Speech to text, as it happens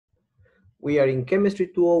We are in Chemistry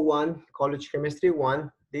 201, College Chemistry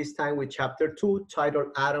 1, this time with Chapter 2, titled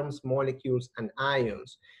Atoms, Molecules, and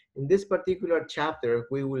Ions. In this particular chapter,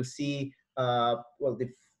 we will see, the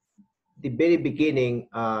very beginning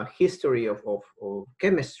history of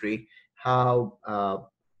chemistry, how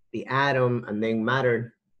the atom and then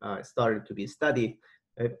matter started to be studied.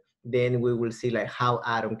 Then we will see like how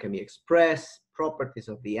atom can be expressed, properties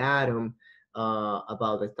of the atom,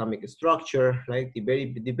 about atomic structure, like the very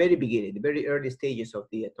beginning, the very early stages of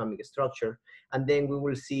the atomic structure. And then we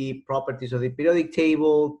will see properties of the periodic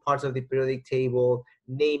table, parts of the periodic table,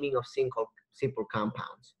 naming of simple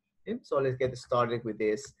compounds. Okay? So let's get started with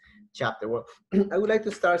this chapter. Well, I would like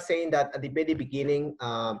to start saying that at the very beginning,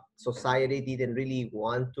 society didn't really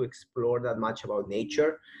want to explore that much about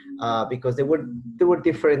nature because there were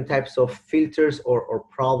different types of filters or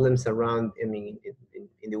problems around, I mean,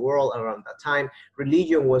 in the world around that time.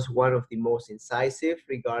 Religion was one of the most incisive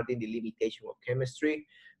regarding the limitation of chemistry.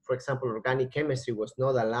 For example, organic chemistry was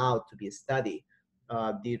not allowed to be studied.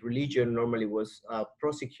 The religion normally was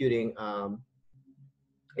prosecuting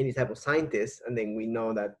any type of scientists, and then we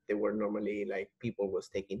know that they were normally like people was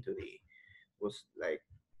taken to the was like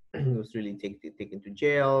was really taken to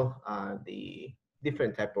jail. The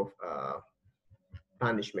different type of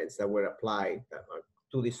punishments that were applied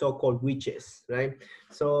to the so-called witches, right?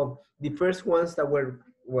 So the first ones that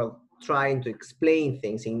were trying to explain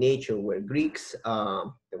things in nature were Greeks,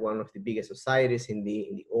 one of the biggest societies in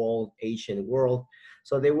the old ancient world.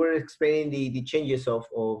 So they were explaining the changes of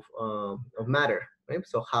matter, right?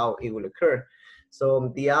 So how it will occur.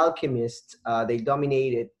 So the alchemists, they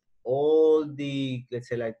dominated all the, let's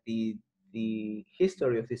say, like the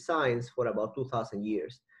history of the science for about 2,000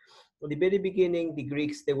 years. From the very beginning, the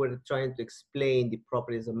Greeks, they were trying to explain the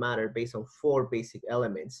properties of matter based on four basic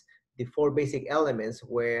elements. The four basic elements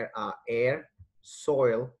were air,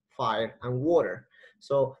 soil, fire, and water.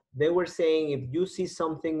 So they were saying if you see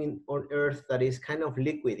something on Earth that is kind of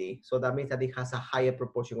liquidy, so that means that it has a higher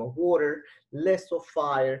proportion of water, less of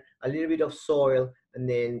fire, a little bit of soil, and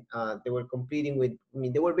then they were competing with, I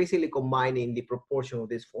mean, they were basically combining the proportion of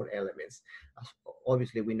these four elements.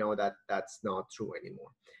 Obviously, we know that that's not true anymore.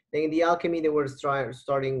 Then in the alchemy, they were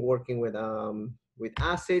starting working with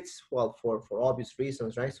acids, well, for obvious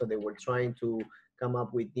reasons, right? So they were trying to come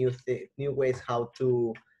up with new ways how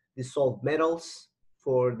to dissolve metals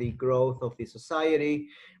for the growth of the society.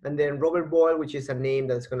 And then Robert Boyle, which is a name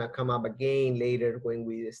that's going to come up again later when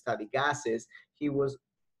we study gases, he was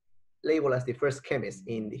labeled as the first chemist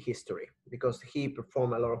in the history because he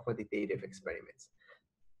performed a lot of quantitative experiments.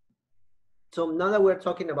 So now that we're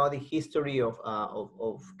talking about the history of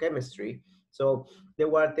chemistry, so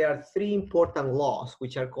there are three important laws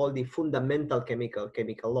which are called the fundamental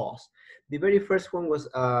chemical laws. The very first one was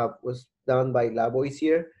done by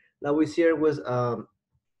Lavoisier. Lavoisier was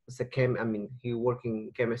he worked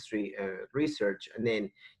in chemistry research, and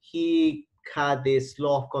then he had this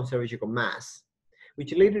law of conservation of mass,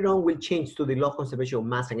 which later on will change to the law of conservation of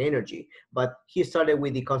mass and energy. But he started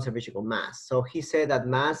with the conservation of mass. So he said that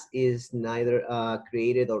mass is neither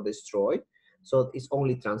created or destroyed, so it's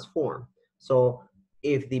only transformed. So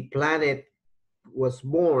if the planet was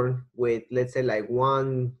born with, let's say, like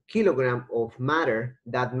 1 kilogram of matter,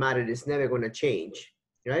 that matter is never going to change,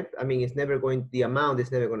 right? I mean, the amount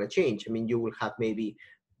is never going to change. I mean, you will have maybe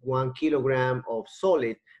 1 kilogram of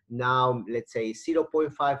solid, now let's say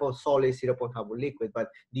 0.5 of solid, 0.5 of liquid, but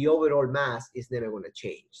the overall mass is never going to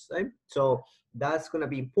change, right? So that's going to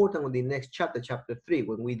be important on the next chapter, chapter 3,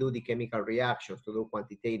 when we do the chemical reactions to do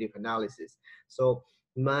quantitative analysis. So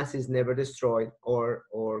mass is never destroyed or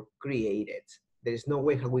created. There is no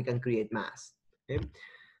way how we can create mass. Okay?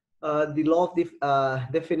 The law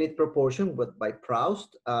of definite proportion, but by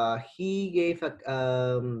Proust, he gave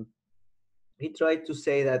he tried to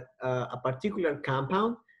say that a particular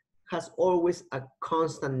compound has always a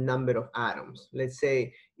constant number of atoms. Let's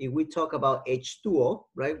say if we talk about H2O,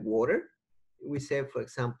 right, water, we say, for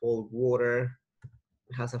example, water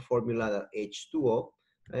has a formula that H2O,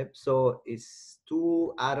 right? So it's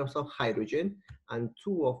 2 atoms of hydrogen and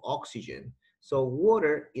 2 of oxygen. So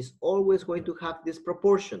water is always going to have this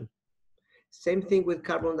proportion. Same thing with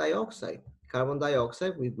carbon dioxide. Carbon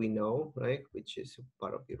dioxide, we know, right, which is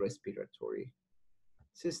part of the respiratory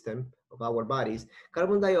system of our bodies.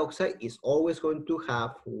 Carbon dioxide is always going to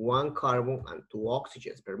have 1 carbon and 2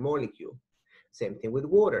 oxygens per molecule. Same thing with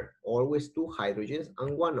water, always 2 hydrogens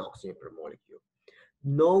and 1 oxygen per molecule.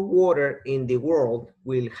 No water in the world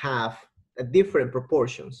will have different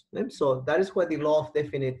proportions. And so that is what the law of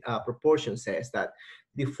definite proportion says, that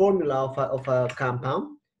the formula of a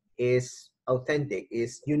compound is authentic,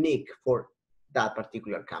 is unique for that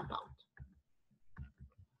particular compound.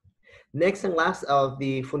 Next and last of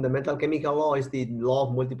the fundamental chemical law is the law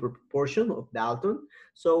of multiple proportion of Dalton.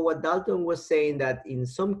 So what Dalton was saying that in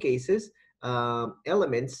some cases,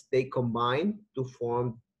 elements, they combine to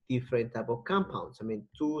form different type of compounds. I mean,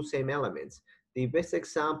 two same elements. The best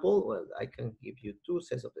example, well, I can give you two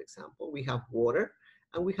sets of example. We have water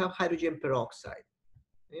and we have hydrogen peroxide.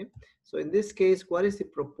 Okay? So in this case, what is the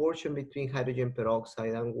proportion between hydrogen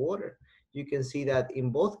peroxide and water? You can see that in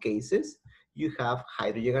both cases, you have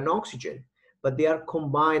hydrogen and oxygen, but they are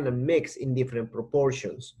combined and mixed in different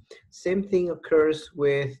proportions. Same thing occurs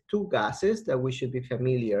with two gases that we should be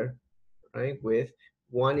familiar, right, with.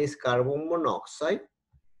 One is carbon monoxide,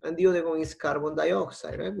 and the other one is carbon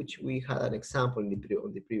dioxide, right, which we had an example on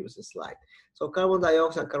the previous slide. So carbon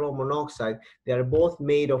dioxide and carbon monoxide, they are both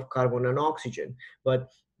made of carbon and oxygen, but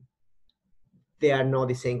they are not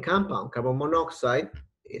the same compound. Carbon monoxide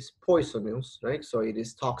is poisonous, right? So it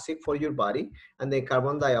is toxic for your body. And then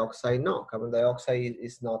carbon dioxide, no. Carbon dioxide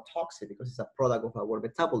is not toxic because it's a product of our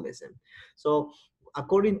metabolism. So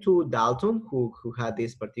according to Dalton, who had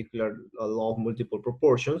this particular law of multiple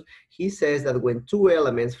proportions, he says that when two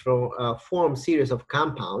elements form series of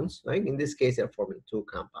compounds, right? In this case, they're forming two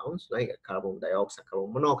compounds, like carbon dioxide,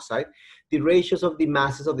 carbon monoxide. The ratios of the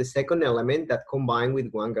masses of the second element that combine with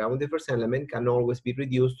 1 gram of the first element can always be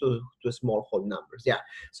reduced to small whole numbers. Yeah.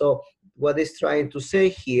 So what it's trying to say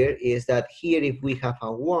here is that here, if we have a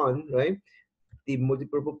 1, right, the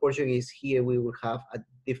multiple proportion is here, we will have a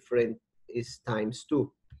different is times 2.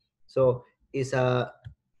 So it's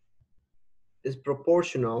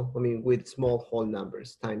proportional, I mean, with small whole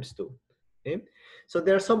numbers times 2. Okay. So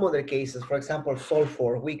there are some other cases. For example,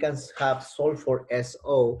 sulfur. We can have sulfur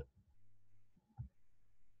SO.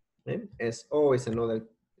 Okay. SO is another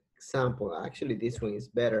example. Actually, this one is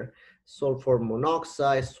better. Sulfur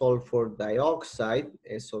monoxide, sulfur dioxide,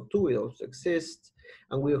 SO2, it also exists.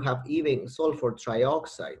 And we have even sulfur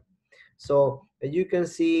trioxide. So as you can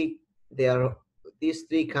see, these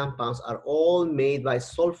three compounds are all made by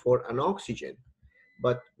sulfur and oxygen.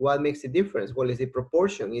 But what makes the difference? Well, is the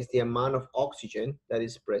proportion, is the amount of oxygen that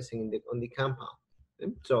is present on the compound.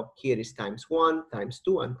 So here is times 1, times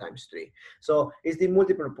 2, and times 3. So it's the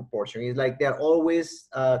multiple proportion. It's like they're always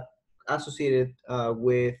associated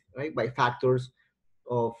with, right, by factors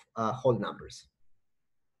of whole numbers.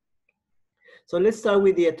 So let's start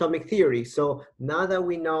with the atomic theory. So now that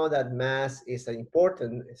we know that mass is an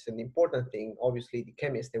important thing, obviously the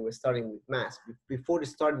chemists, they were starting with mass. Before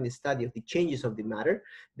starting the study of the changes of the matter,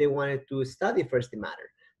 they wanted to study first the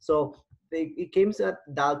matter. So it came at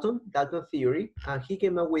Dalton theory, and he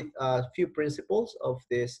came up with a few principles of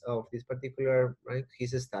this particular, right,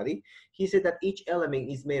 his study. He said that each element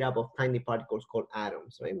is made up of tiny particles called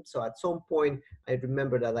atoms, right? So at some point, I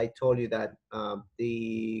remember that I told you that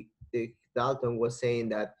the Dalton was saying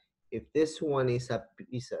that if this one is a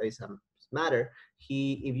matter,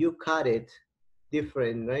 if you cut it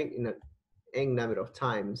different, right, in an n number of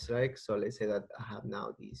times, right? So let's say that I have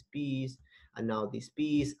now these p's, and now this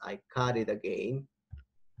piece, I cut it again,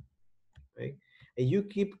 right? And you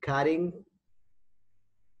keep cutting,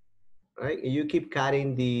 right? And you keep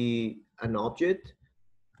cutting an object,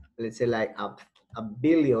 let's say like a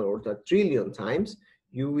billion or a trillion times,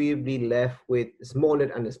 you will be left with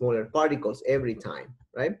smaller and smaller particles every time,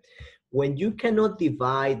 right? When you cannot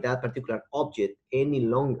divide that particular object any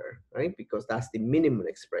longer, right? Because that's the minimum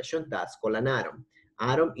expression, that's called an atom.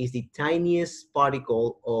 Atom is the tiniest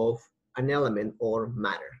particle of an element or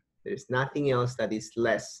matter. There is nothing else that is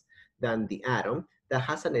less than the atom that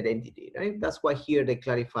has an identity, right? That's why here they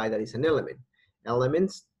clarify that it's an element.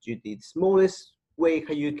 Elements, the smallest way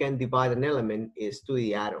how you can divide an element is to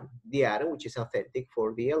the atom, which is authentic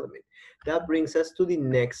for the element. That brings us to the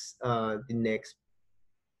next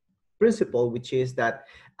principle, which is that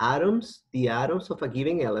the atoms of a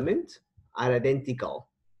given element are identical.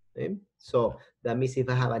 Okay? So that means if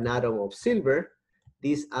I have an atom of silver,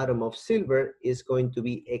 this atom of silver is going to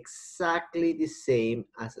be exactly the same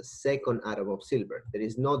as a second atom of silver. There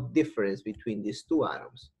is no difference between these two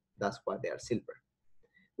atoms. That's why they are silver,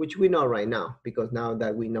 which we know right now, because now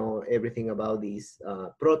that we know everything about these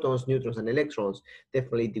protons, neutrons, and electrons,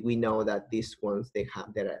 definitely we know that these ones,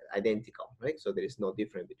 they're identical, right? So there is no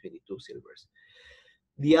difference between the two silvers.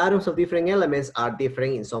 The atoms of different elements are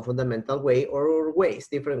different in some fundamental way or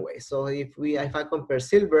different ways. So if I compare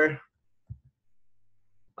silver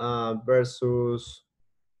versus,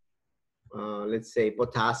 let's say,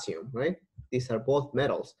 potassium, right? These are both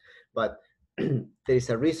metals, but there is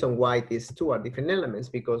a reason why these two are different elements,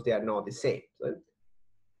 because they are not the same. So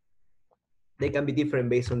They can be different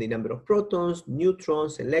based on the number of protons,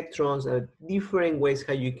 neutrons, electrons, different ways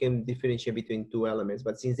how you can differentiate between two elements.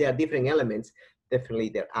 But since they are different elements, definitely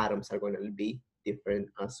their atoms are going to be different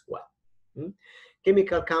as well.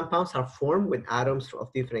 Chemical compounds are formed with atoms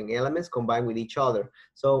of different elements combined with each other.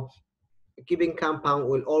 So a given compound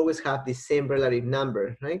will always have the same relative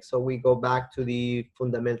number, right? So we go back to the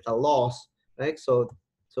fundamental laws, right? So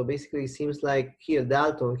basically it seems like here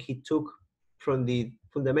Dalton, he took from the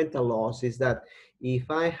fundamental laws is that if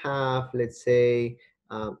I have, let's say,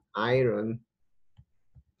 iron,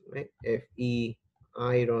 right? Fe,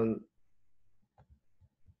 iron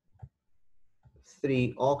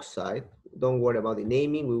 3 oxide. Don't worry about the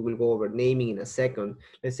naming. We will go over naming in a second.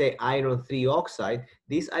 Let's say iron 3 oxide.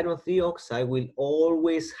 This iron 3 oxide will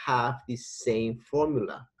always have the same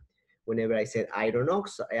formula. Whenever I said iron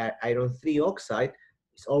oxide, iron 3 oxide,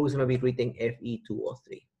 it's always going to be written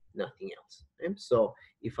Fe2O3, nothing else. Okay? So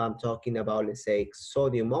if I'm talking about, let's say,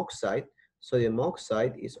 sodium oxide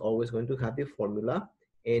is always going to have the formula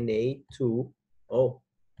Na2O.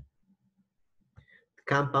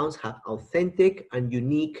 Compounds have authentic and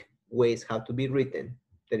unique ways how to be written.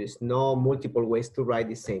 There is no multiple ways to write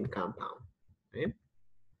the same compound. Okay?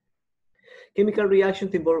 Chemical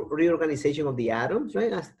reactions involve reorganization of the atoms,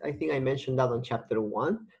 right? As I think I mentioned that on chapter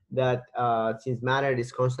 1, that since matter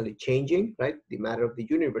is constantly changing, right? The matter of the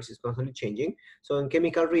universe is constantly changing. So in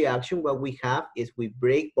chemical reaction, what we have is we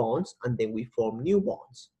break bonds and then we form new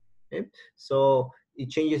bonds. Okay? So it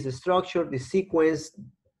changes the structure, the sequence.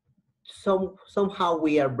 Somehow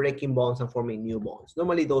we are breaking bonds and forming new bonds.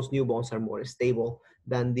 Normally those new bonds are more stable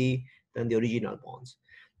than the original bonds.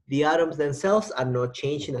 The atoms themselves are not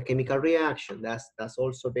changed in a chemical reaction. That's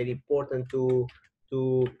also very important to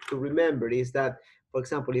remember, is that, for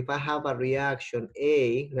example, if I have a reaction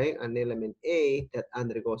A, right, an element A that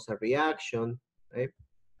undergoes a reaction, right,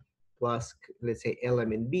 plus, let's say,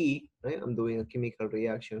 element B, right, I'm doing a chemical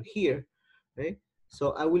reaction here, right,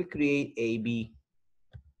 so I will create AB.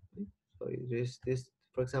 So this,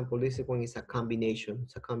 for example, this one is a combination.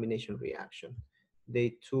 It's a combination reaction.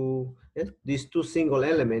 These two single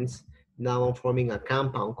elements now are forming a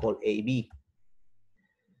compound called AB.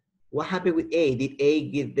 What happened with A? Did A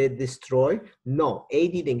get destroyed? No, A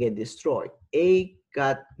didn't get destroyed. A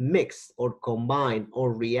got mixed or combined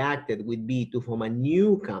or reacted with B to form a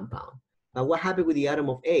new compound. Now what happened with the atom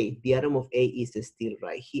of A? The atom of A is still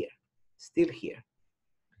right here, still here.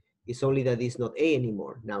 It's only that it's not A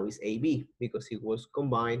anymore. Now it's AB because it was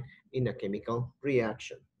combined in a chemical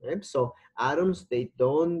reaction. Right? So atoms, they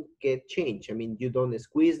don't get changed. I mean, you don't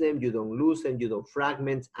squeeze them, you don't lose them, you don't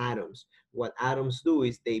fragment atoms. What atoms do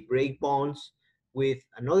is they break bonds with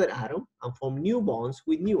another atom and form new bonds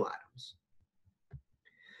with new atoms.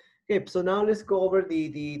 Okay, so now let's go over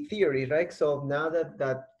the theory, right? So now that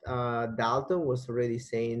Dalton was already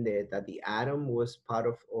saying that the atom was part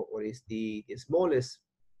of, or is the smallest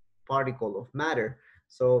particle of matter.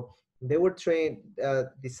 So they were trying,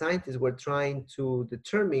 the scientists were trying to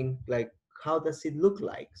determine, like, how does it look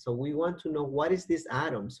like? So we want to know, what is this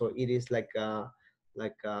atom? So it is like a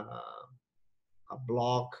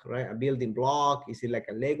block, right? A building block? Is it like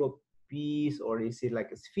a Lego piece, or is it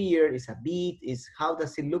like a sphere? Is a bead? Is, how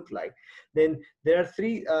does it look like? Then there are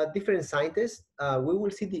three different scientists. We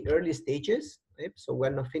will see the early stages, right? So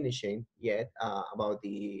we're not finishing yet about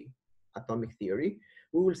the atomic theory.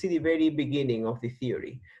 We will see the very beginning of the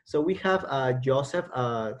theory. So we have Joseph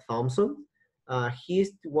Thomson.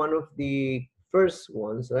 He's one of the first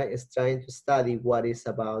ones, right? Is trying to study what is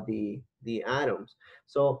about the atoms.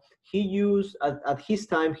 So he used, at his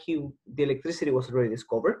time, the electricity was already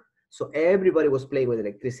discovered. So everybody was playing with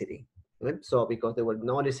electricity. Right? So because they were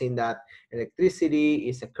noticing that electricity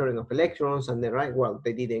is a current of electrons, and then, right, well,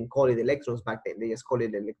 they didn't call it electrons back then, they just called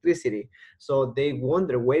it electricity. So they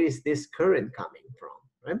wonder, where is this current coming from,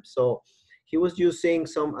 right? So he was using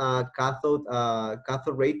some cathode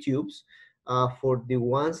ray tubes for the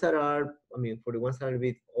ones that are, I mean, for the ones that are a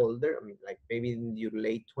bit older, I mean, like maybe in your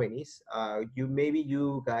late 20s,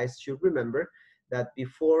 you guys should remember that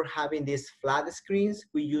before having these flat screens,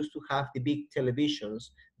 we used to have the big televisions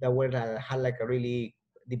that were had like a really,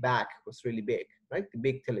 the back was really big, right? The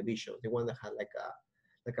big television, the one that had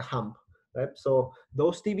like a hump, right? So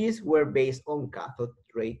those TVs were based on cathode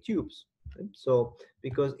ray tubes. Right? So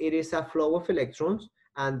because it is a flow of electrons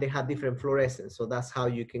and they have different fluorescence, so that's how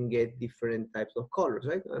you can get different types of colors,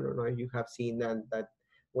 right? I don't know if you have seen that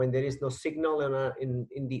when there is no signal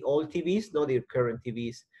in the old TVs, not the current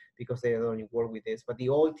TVs, because they don't work with this, but the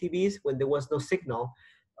old TVs, when there was no signal,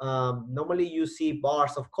 normally you see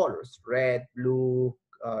bars of colors: red, blue,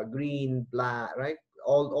 green, black, right?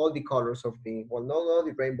 all the colors of the, well, not all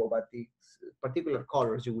the rainbow, but the particular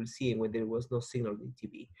colors you will see when there was no signal in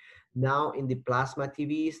TV. Now in the plasma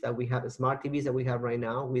TVs that we have, the smart TVs that we have right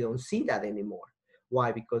now, we don't see that anymore.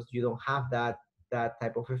 Why? Because you don't have that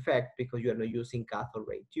type of effect because you are not using cathode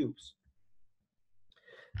ray tubes.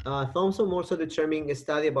 Thomson also determined a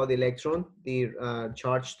study about the electron, the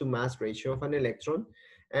charge to mass ratio of an electron.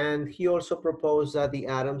 And he also proposed that the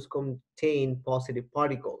atoms contain positive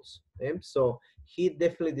particles. Okay? So he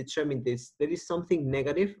definitely determined this. There is something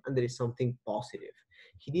negative and there is something positive.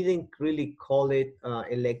 He didn't really call it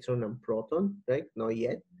electron and proton, right? Not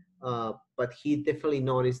yet. But he definitely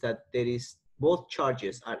noticed that there is both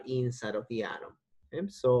charges are inside of the atom. Okay?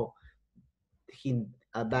 So he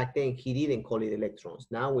back then he didn't call it electrons.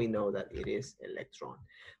 Now we know that it is electron.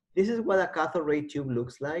 This is what a cathode ray tube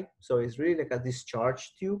looks like. So it's really like a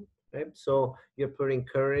discharge tube, right? So you're putting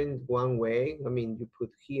current one way. I mean, you put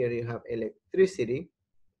here, you have electricity.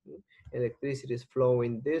 Electricity is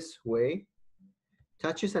flowing this way,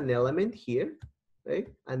 touches an element here, right?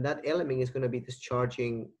 And that element is going to be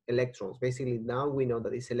discharging electrons. Basically, now we know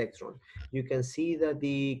that it's electron. You can see that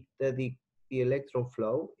the electron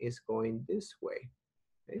flow is going this way.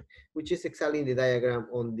 Okay? Which is exactly in the diagram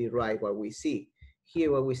on the right what we see.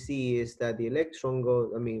 Here what we see is that the electron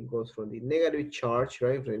goes from the negative charge,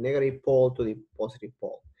 right, from the negative pole to the positive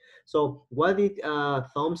pole. So what did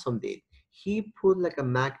Thomson did? He put like a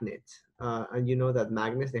magnet, and you know that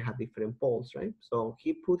magnets, they have different poles, right? So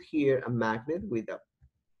he put here a magnet with a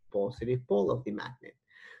positive pole of the magnet.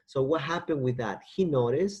 So what happened with that? He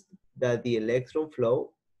noticed that the electron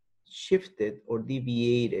flow shifted or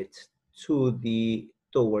deviated to the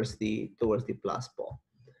towards the plus pole.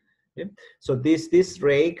 Okay? So this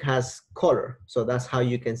ray has color, so that's how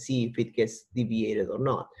you can see if it gets deviated or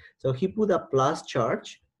not. So he put a plus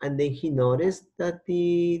charge, and then he noticed that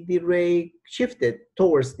the ray shifted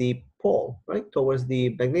towards the pole, right, towards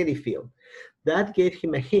the magnetic field. That gave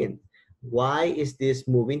him a hint. Why is this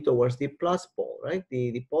moving towards the plus pole, right,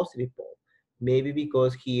 the positive pole? Maybe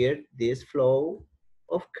because here this flow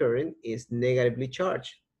of current is negatively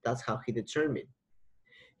charged. That's how he determined.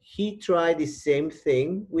 He tried the same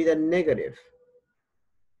thing with a negative.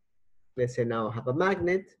 Let's say now I have a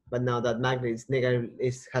magnet, but now that magnet is negative,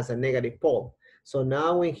 has a negative pole. So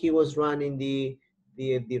now when he was running the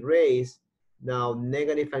rays, now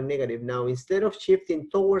negative and negative, now instead of shifting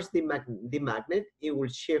towards the magnet, it will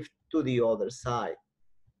shift to the other side.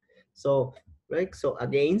 So, right, so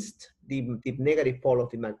against the negative pole of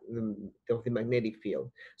the magnetic field.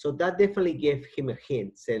 So that definitely gave him a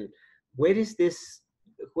hint. So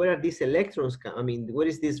where are these electrons, where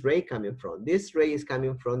is this ray coming from? This ray is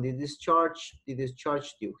coming from the discharge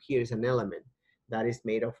tube. Here is an element that is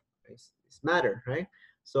made of it's matter, right?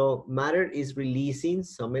 So matter is releasing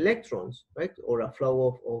some electrons, right? Or a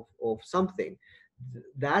flow of something.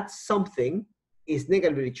 That something is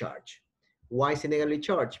negatively charged. Why is it negatively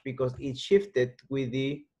charged? Because it shifted with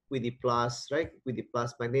the plus, right? With the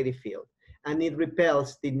plus magnetic field. And it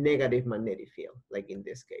repels the negative magnetic field, like in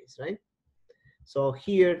this case, right? So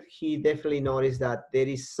here he definitely noticed that there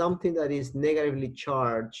is something that is negatively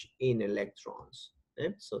charged in electrons.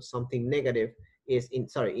 Okay? So something negative is in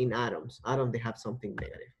atoms. Atoms, they have something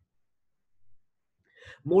negative.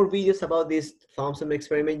 More videos about this Thomson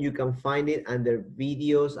experiment, you can find it under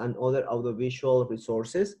videos and other audiovisual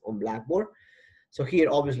resources on Blackboard. So here,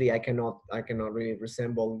 obviously, I cannot really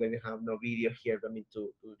resemble, they have no video here for me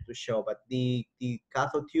to show, but the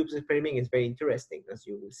cathode tubes experiment is very interesting, as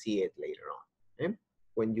you will see it later on. Okay?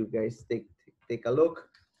 When you guys take a look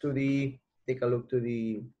to the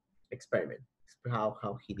experiment,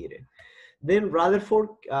 how he did it. Then Rutherford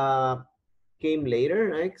came later,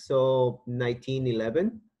 right? So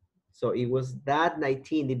 1911. So it was that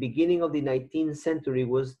the beginning of the 19th century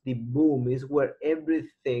was the boom, is where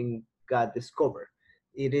everything got discovered.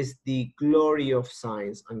 It is the glory of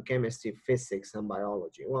science and chemistry, physics, and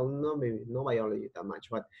biology. Well, maybe not biology that much,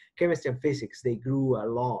 but chemistry and physics, they grew a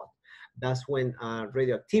lot. That's when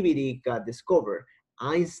radioactivity got discovered.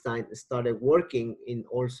 Einstein started working in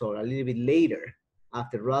also a little bit later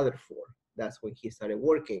after Rutherford. That's when he started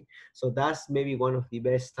working. So that's maybe one of the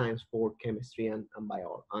best times for chemistry and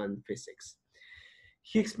biology and physics.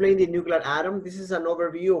 He explained the nuclear atom. This is an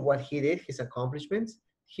overview of what he did, his accomplishments.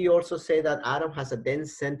 He also said that atom has a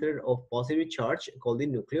dense center of positive charge called the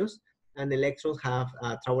nucleus, and electrons have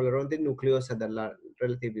travel around the nucleus at a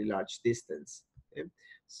relatively large distance. Okay?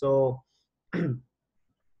 So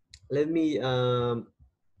let me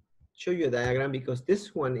show you a diagram, because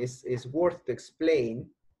this one is worth to explain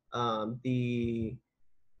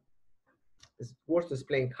it's worth to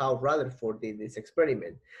explain how Rutherford did this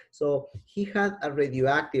experiment. So he had a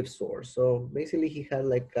radioactive source. So basically he had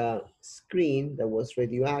like a screen that was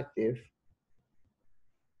radioactive.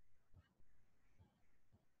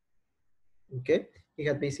 Okay, he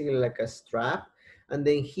had basically like a strap, and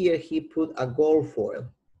then here he put a gold foil.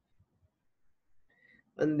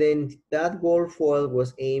 And then that gold foil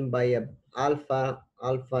was aimed by a alpha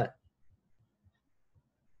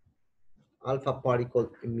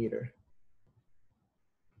particle emitter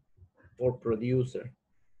or producer.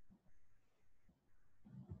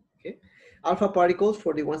 Okay, alpha particles,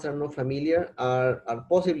 for the ones that are not familiar, are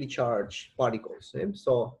positively charged particles.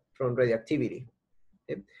 So from radioactivity.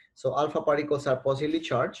 Okay? So alpha particles are positively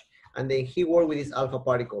charged, and then he worked with these alpha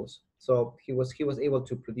particles. So he was able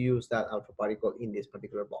to produce that alpha particle in this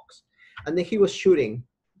particular box, and then he was shooting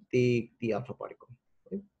the alpha particle,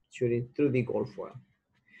 okay? Shooting through the gold foil.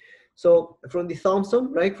 So from the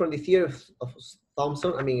Thomson, right, from the theory of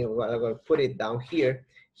Thomson, I mean, I'm going to put it down here.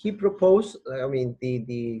 He proposed, I mean,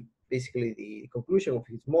 basically the conclusion of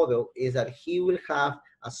his model is that he will have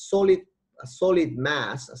a solid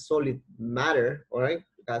mass, a solid matter, all right,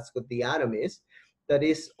 that's what the atom is, that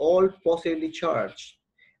is all positively charged,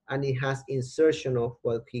 and it has insertion of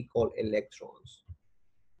what he called electrons,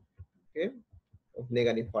 okay, of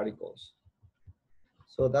negative particles.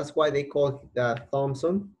 So that's why they call the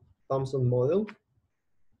Thomson model.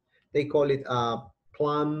 They call it a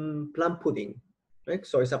plum pudding, right?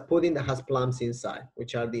 So it's a pudding that has plums inside,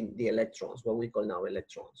 which are the electrons, what we call now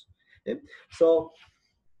electrons. Okay? So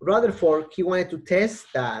Rutherford, he wanted to test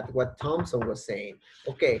that, what Thomson was saying.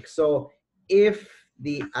 Okay, so if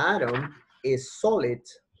the atom is solid,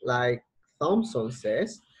 like Thomson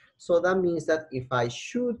says, so that means that if I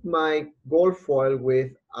shoot my gold foil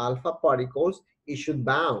with alpha particles, it should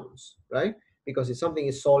bounce, right? Because if something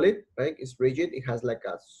is solid, right, it's rigid, it has like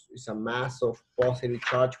it's a mass of positive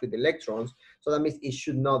charge with electrons, so that means it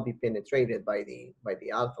should not be penetrated by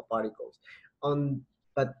the alpha particles.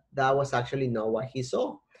 But that was actually not what he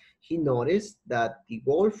saw. He noticed that the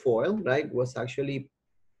gold foil, right, was actually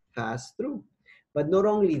passed through. But not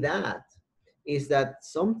only that, is that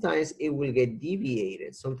sometimes it will get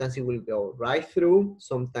deviated. Sometimes it will go right through.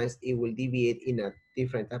 Sometimes it will deviate in a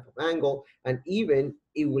different type of angle, and even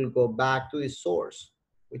it will go back to the source,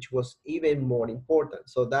 which was even more important.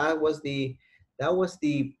 So that was the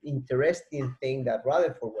interesting thing that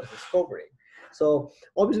Rutherford was discovering. So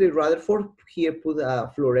obviously Rutherford here put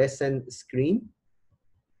a fluorescent screen.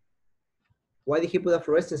 Why did he put a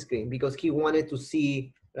fluorescent screen? Because he wanted to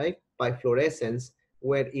see, right, by fluorescence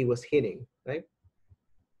where it was hitting, right?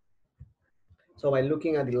 So by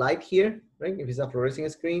looking at the light here, right, if it's a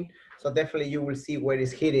fluorescent screen, so definitely you will see where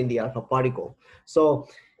it's hitting the alpha particle. So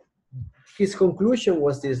his conclusion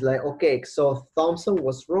was this, like, okay, so Thomson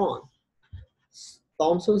was wrong.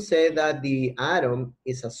 Thomson said that the atom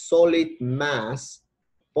is a solid mass,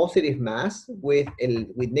 positive mass with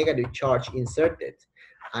negative charge inserted.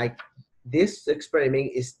 This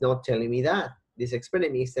experiment is not telling me that. This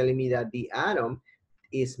experiment is telling me that the atom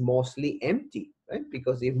is mostly empty, right?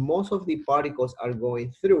 Because if most of the particles are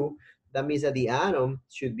going through, that means that the atom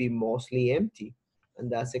should be mostly empty.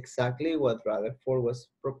 And that's exactly what Rutherford was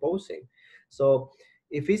proposing. So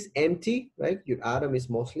if it's empty, right, your atom is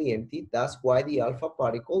mostly empty, that's why the alpha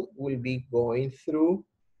particle will be going through,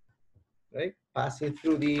 right, passing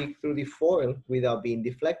through the foil without being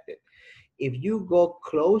deflected. If you go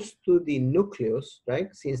close to the nucleus, right,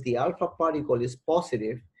 since the alpha particle is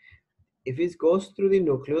positive, if it goes through the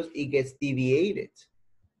nucleus, it gets deviated.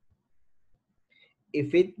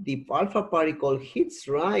 If the alpha particle hits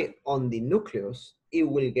right on the nucleus, it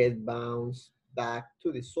will get bounced back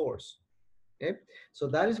to the source. Okay, so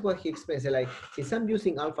that is what he explains. Like, since I'm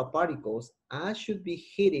using alpha particles, I should be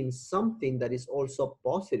hitting something that is also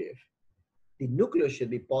positive. The nucleus should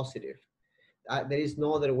be positive. There is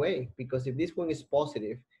no other way, because if this one is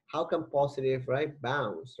positive, how can positive, right,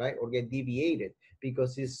 bounce, right, or get deviated?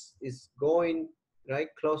 Because it's going right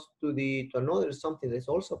close to another something that's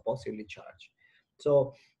also positively charged.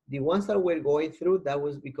 So the ones that we're going through, that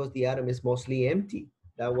was because the atom is mostly empty.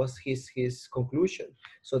 That was his conclusion.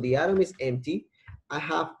 So the atom is empty. I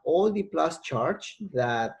have all the plus charge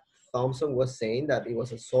that Thomson was saying that it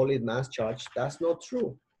was a solid mass charge. That's not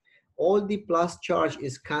true. All the plus charge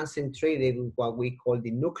is concentrated in what we call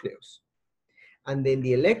the nucleus. And then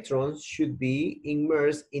the electrons should be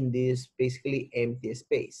immersed in this basically empty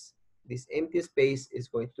space. This empty space is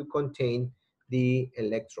going to contain the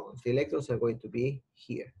electrons. The electrons are going to be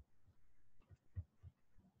here.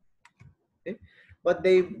 Okay? But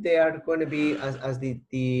they are going to be, as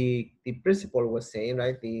the principal was saying,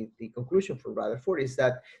 right? The conclusion from Rutherford is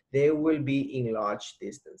that they will be in large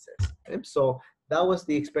distances. Okay? So that was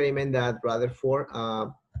the experiment that Rutherford,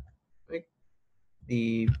 right,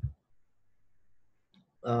 the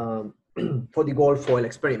for the gold foil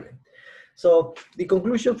experiment. So the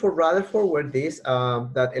conclusion for Rutherford were this,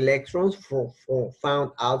 that electrons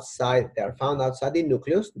found outside, they are found outside the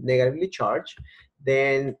nucleus, negatively charged.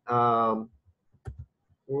 Then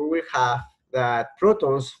we will have that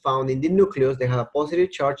protons found in the nucleus, they have a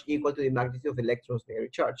positive charge equal to the magnitude of electrons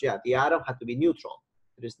negative charge. Yeah, the atom had to be neutral.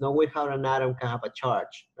 There is no way how an atom can have a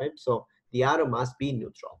charge, right? So the atom must be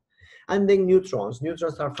neutral. And then neutrons.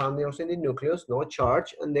 Neutrons are found also in the nucleus, no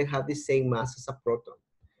charge, and they have the same mass as a proton.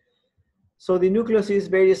 So the nucleus is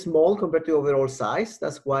very small compared to overall size.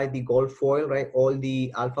 That's why the gold foil, right? All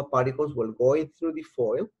the alpha particles will go in through the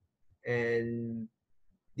foil, and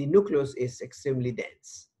the nucleus is extremely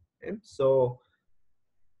dense. Okay? So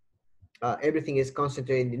everything is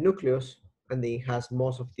concentrated in the nucleus, and it has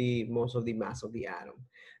most of the mass of the atom.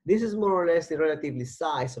 This is more or less the relative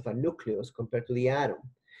size of a nucleus compared to the atom.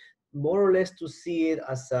 More or less, to see it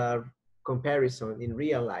as a comparison in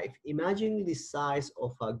real life, imagine the size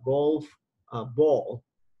of a golf ball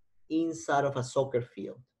inside of a soccer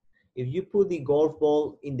field. If you put the golf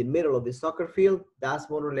ball in the middle of the soccer field, that's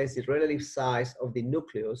more or less the relative size of the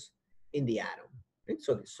nucleus in the atom. Right?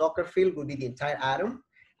 So the soccer field would be the entire atom,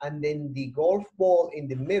 and then the golf ball in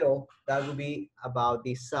the middle, that would be about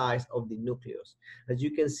the size of the nucleus. As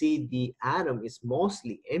you can see, the atom is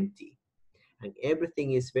mostly empty, and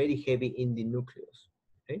everything is very heavy in the nucleus.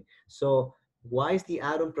 Okay? So why is the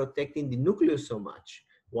atom protecting the nucleus so much?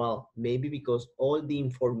 Well, maybe because all the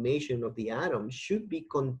information of the atom should be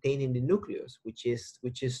contained in the nucleus, which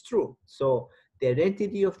is true. So the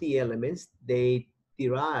identity of the elements, they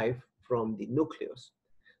derive from the nucleus.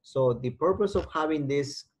 So the purpose of having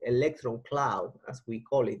this electron cloud, as we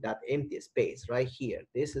call it, that empty space right here,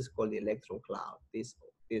 this is called the electron cloud. This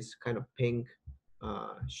kind of pink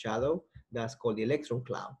shadow, that's called the electron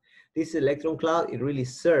cloud. This electron cloud, it really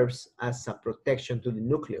serves as a protection to the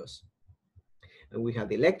nucleus. And we have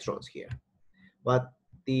the electrons here. But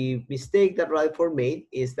the mistake that Rutherford made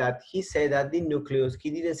is that he said that the nucleus, he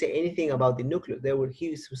didn't say anything about the nucleus. He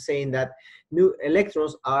was saying that new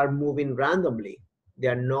electrons are moving randomly.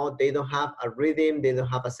 They don't have a rhythm, they don't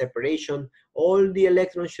have a separation. All the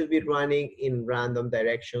electrons should be running in random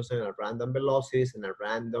directions and at random velocities and at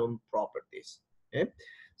random properties. Okay?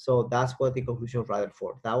 So that's what the conclusion of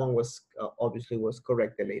Rutherford. That one was obviously was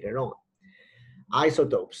corrected later on.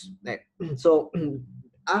 Isotopes. So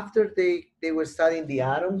after they were studying the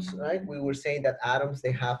atoms, right? We were saying that atoms,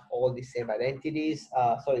 they have all the same identities.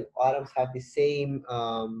 Atoms have the same,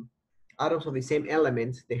 atoms of the same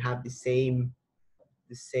elements, they have the same,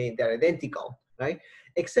 they're identical, right?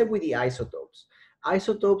 Except with the isotopes.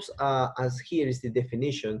 Isotopes, as here is the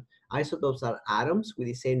definition, isotopes are atoms with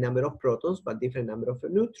the same number of protons but different number of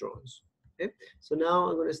neutrons. Okay? So now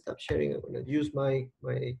I'm going to stop sharing. I'm going to use my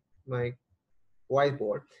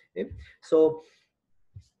whiteboard. Okay? So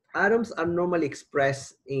atoms are normally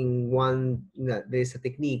expressed in one, there's a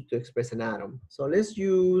technique to express an atom. So let's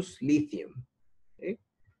use lithium. Okay?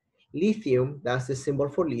 Lithium, that's the symbol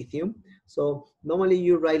for lithium. So normally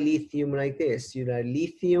you write lithium like this. You write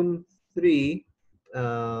lithium 3,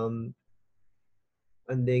 and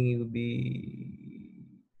then it would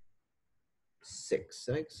be 6,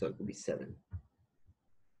 right? So it could be 7.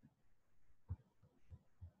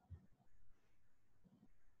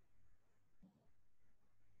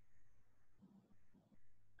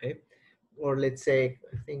 Okay? Or let's say,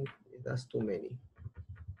 I think that's too many.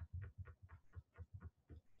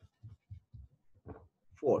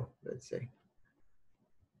 4, let's say.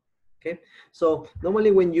 Okay, so normally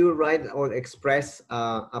when you write or express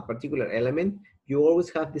a particular element, you always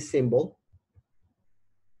have the symbol.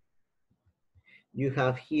 You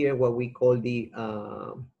have here what we call the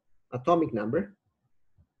atomic number.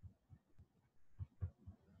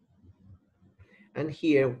 And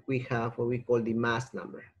here we have what we call the mass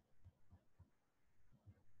number.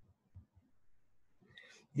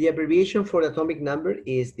 The abbreviation for the atomic number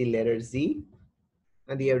is the letter Z,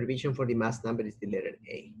 and the abbreviation for the mass number is the letter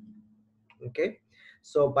A. Okay,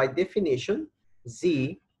 so by definition,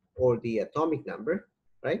 Z, or the atomic number,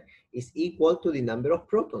 right, is equal to the number of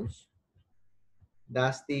protons.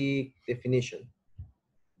 That's the definition.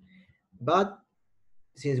 But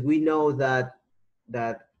since we know that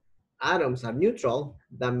atoms are neutral,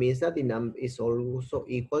 that means that the number is also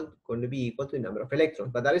going to be equal to the number of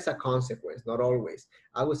electrons, but that is a consequence, not always.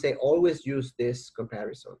 I would say always use this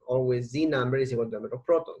comparison. Always Z number is equal to the number of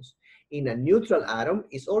protons. In a neutral atom,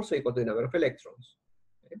 is also equal to the number of electrons.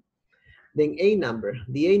 Okay? Then A number,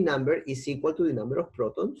 the A number is equal to the number of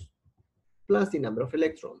protons plus the number of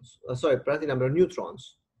electrons, plus the number of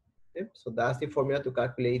neutrons. Okay? So that's the formula to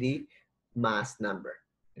calculate the mass number.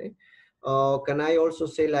 Okay? Can I also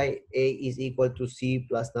say like A is equal to C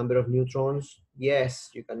plus number of neutrons? Yes,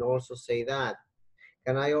 you can also say that.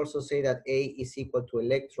 Can I also say that A is equal to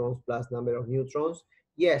electrons plus number of neutrons?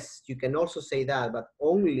 Yes, you can also say that, but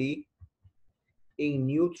only in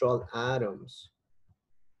neutral atoms.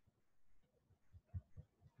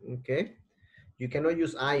 Okay? You cannot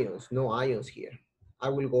use ions, no ions here. I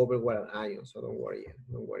will go over what are ions, so don't worry,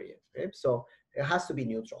 don't worry. Okay? So it has to be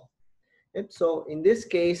neutral. Okay? So in this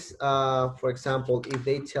case, for example, if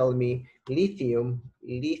they tell me lithium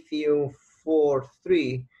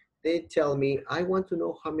 43, they tell me, I want to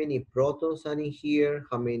know how many protons are in here,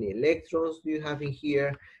 how many electrons do you have in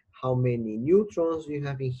here, how many neutrons do you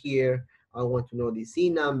have in here. I want to know the Z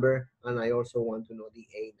number, and I also want to know the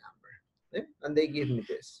A number. Okay? And they give me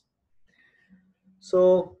this.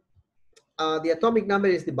 So the atomic number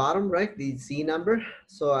is the bottom, right? The Z number.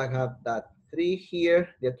 So I have that 3 here.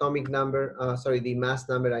 The atomic number, the mass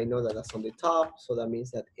number, I know that that's on the top. So that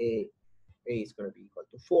means that A is going to be equal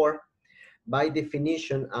to 4. By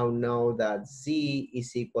definition, I'll know that Z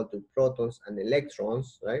is equal to protons and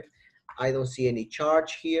electrons, right? I don't see any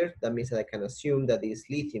charge here. That means that I can assume that this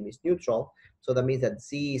lithium is neutral. So that means that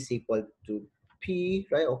Z is equal to P,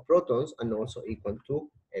 right, of protons, and also equal to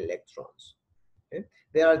electrons. Okay?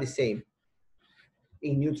 They are the same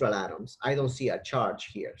in neutral atoms. I don't see a charge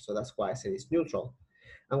here, so that's why I said it's neutral.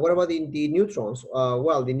 And what about the neutrons?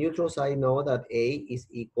 Well, the neutrons, I know that A is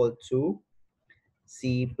equal to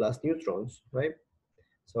C plus neutrons, right?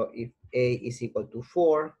 So if A is equal to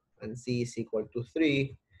 4 and C is equal to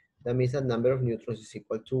 3, that means that number of neutrons is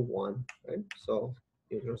equal to 1, right? So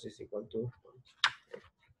neutrons is equal to 1.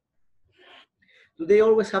 Do they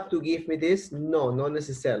always have to give me this? No, not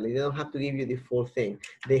necessarily. They don't have to give you the full thing.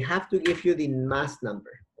 They have to give you the mass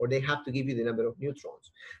number, or they have to give you the number of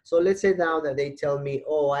neutrons. So let's say now that they tell me,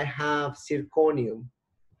 oh, I have zirconium.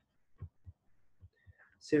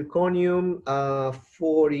 Zirconium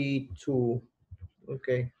 42.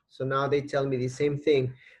 Okay, so now they tell me the same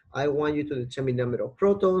thing. I want you to determine the number of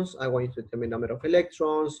protons. I want you to determine the number of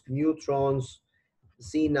electrons, neutrons,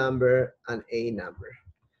 Z number, and A number.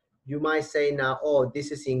 You might say now, oh,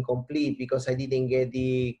 this is incomplete because I didn't get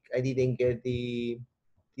the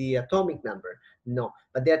atomic number. No,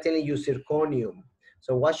 but they're telling you zirconium.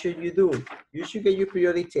 So what should you do? You should get your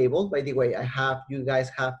periodic table. By the way, you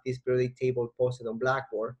guys have this periodic table posted on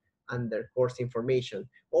Blackboard under course information,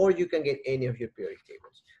 or you can get any of your periodic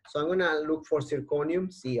tables. So I'm gonna look for zirconium,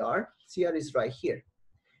 CR. CR is right here.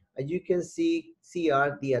 And you can see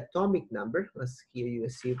CR, the atomic number, as here you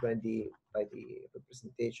see by the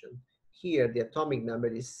representation. Here, the atomic number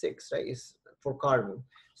is 6, right? It's for carbon.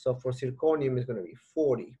 So for zirconium, it's gonna be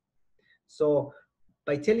 40. So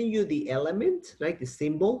by telling you the element, right, the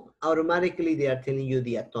symbol, automatically they are telling you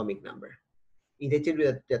the atomic number. If they tell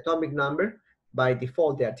you the atomic number, by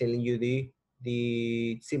default, they are telling you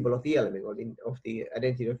the symbol of the element, or of the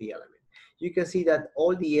identity of the element. You can see that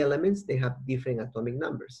all the elements, they have different atomic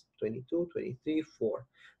numbers, 22, 23, 4.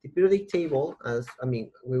 The periodic table,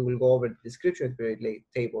 we will go over the description of the periodic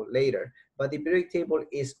table later, but the periodic table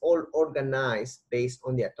is all organized based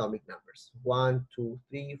on the atomic numbers. 1, 2,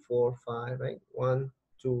 3, 4, 5, right? 1,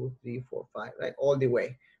 2, 3, 4, 5, right? All the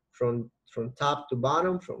way from top to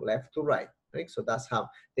bottom, from left to right, right? So that's how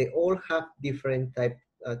they all have different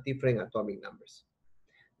atomic numbers.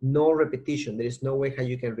 No repetition. There is no way how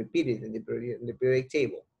you can repeat it in the periodic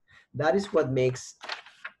table. That is what makes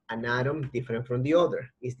an atom different from the other,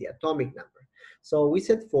 is the atomic number. So we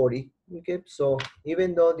said 40, okay? So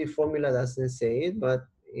even though the formula doesn't say it, but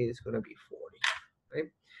it's gonna be 40,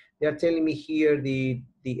 right? They are telling me here the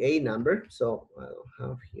A number, so I don't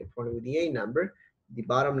have here problem with the A number. The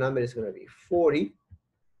bottom number is gonna be 40.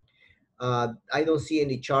 I don't see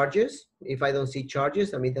any charges. If I don't see charges,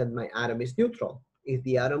 that means that my atom is neutral. If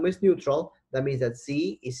the atom is neutral, that means that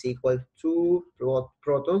Z is equal to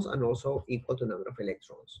protons and also equal to number of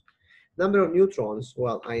electrons. Number of neutrons,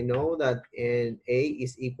 well, I know that A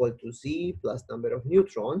is equal to Z plus number of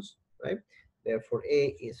neutrons, right? Therefore,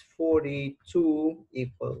 A is 42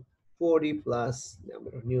 equal 40 plus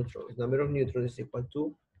number of neutrons. Number of neutrons is equal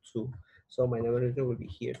to 2. So my number of neutrons will be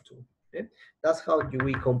here too. Okay? That's how do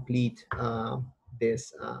we complete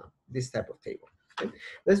this type of table. Okay?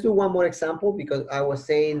 Let's do one more example because I was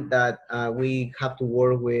saying that we have to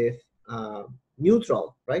work with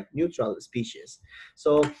neutral, right? Neutral species.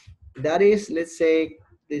 So that is, let's say,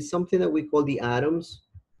 there's something that we call the atoms,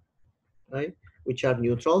 right? Which are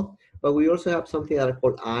neutral, but we also have something that are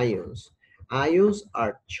called ions. Ions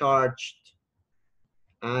are charged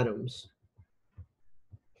atoms.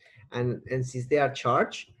 And since they are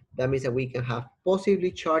charged, that means that we can have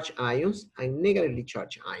positively charged ions and negatively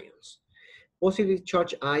charged ions. Positively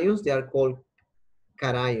charged ions, they are called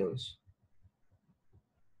cations.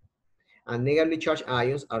 And negatively charged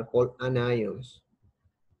ions are called anions.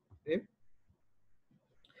 Okay?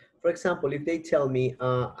 For example, if they tell me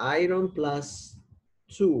iron plus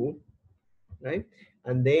 2, right?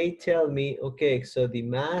 And they tell me, okay, so the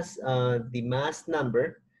mass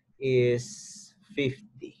number is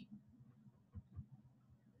 50.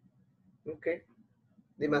 Okay,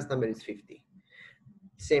 the mass number is 50.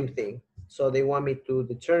 Same thing. So they want me to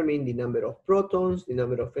determine the number of protons, the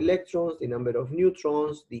number of electrons, the number of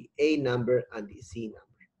neutrons, the A number, and the C number.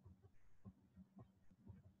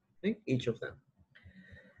 Okay? Each of them.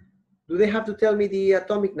 Do they have to tell me the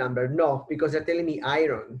atomic number? No, because they're telling me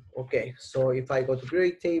iron. Okay, so if I go to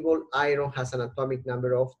periodic table, iron has an atomic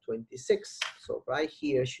number of 26. So right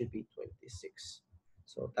here should be 26.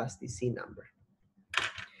 So that's the C number.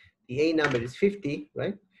 The A number is 50,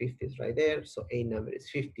 right? 50 is right there, so A number is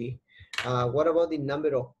 50. What about the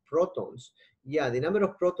number of protons? Yeah, the number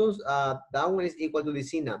of protons, that one is equal to the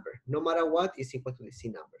C number. No matter what, is equal to the C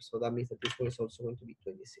number. So that means that this one is also going to be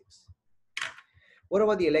 26. What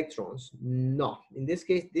about the electrons? No, in this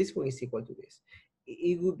case, this one is equal to this.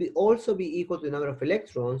 It would also be equal to the number of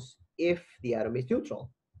electrons if the atom is neutral.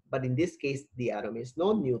 But in this case, the atom is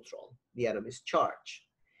not neutral. The atom is charged.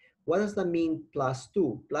 What does that mean plus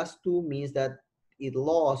 2? Plus 2 means that it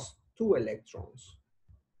lost 2 electrons,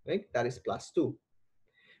 right? That is plus 2.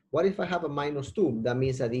 What if I have a minus 2? That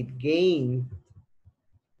means that it gained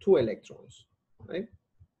 2 electrons, right?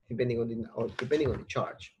 Depending on the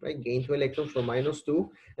charge, right? Gain 2 electrons from minus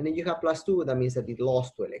 2, and then you have plus 2. That means that it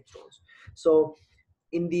lost 2 electrons. So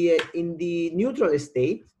in the neutral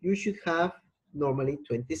state, you should have normally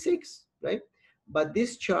 26, right? But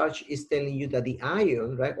this charge is telling you that the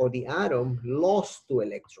ion, right, or the atom lost 2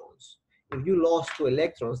 electrons. If you lost 2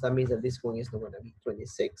 electrons, that means that this one is not going to be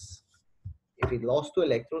 26. If it lost 2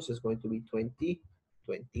 electrons, it's going to be 20,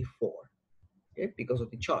 24. Okay, because of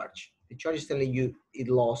the charge. The charge is telling you it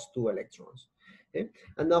lost 2 electrons. Okay,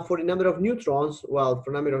 and now for the number of neutrons, well,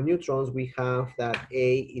 for number of neutrons, we have that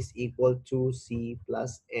A is equal to C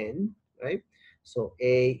plus N, right? So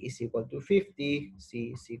A is equal to 50,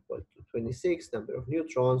 C is equal to 26, number of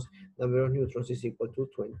neutrons is equal to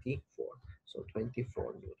 24. So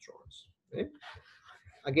 24 neutrons, okay?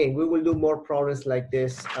 Again, we will do more problems like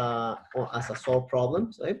this as a solve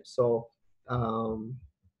problems, right? So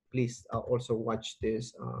please also watch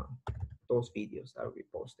this, those videos that I'll be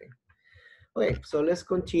posting. Okay, so let's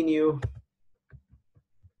continue.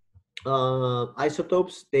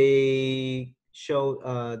 Isotopes, they show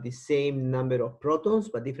the same number of protons,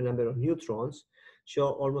 but different number of neutrons, show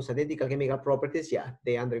almost identical chemical properties. Yeah,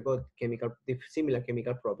 they undergo similar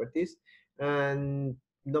chemical properties. And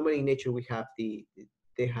normally in nature, we have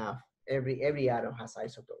every atom has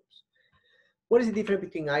isotopes. What is the difference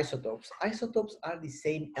between isotopes? Isotopes are the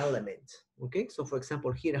same element, okay? So for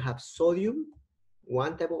example, here I have sodium,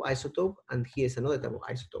 one type of isotope, and here's another type of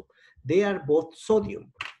isotope. They are both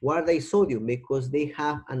sodium. Why are they sodium? Because they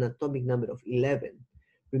have an atomic number of 11.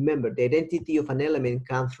 Remember, the identity of an element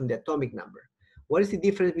comes from the atomic number. What is the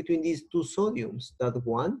difference between these two sodiums? That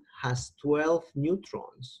one has 12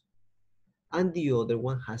 neutrons and the other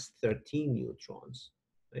one has 13 neutrons,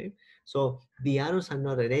 right? So the atoms are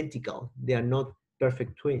not identical. They are not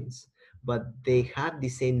perfect twins, but they have the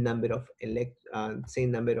same number of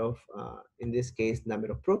in this case,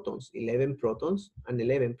 number of protons, 11 protons and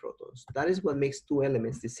 11 protons. That is what makes two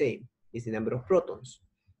elements the same, is the number of protons.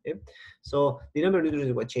 Okay? So the number of neutrons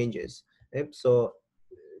is what changes. Okay? So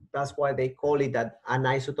that's why they call it that an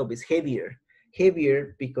isotope is heavier.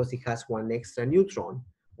 Heavier because it has one extra neutron,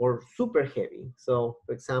 or super heavy. So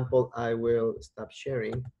for example, I will stop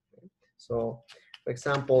sharing. So for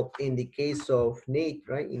example, in the case of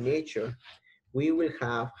in nature, we will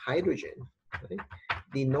have hydrogen. Right?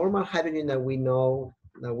 The normal hydrogen that we know,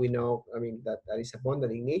 that is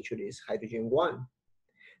abundant in nature is hydrogen 1.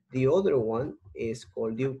 The other one is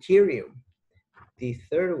called deuterium. The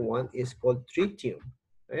third one is called tritium.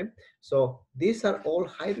 Right? So these are all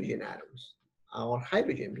hydrogen atoms, or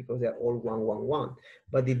hydrogen, because they're all 1, 1, 1.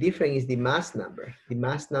 But the difference is the mass number. The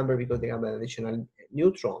mass number because they have an additional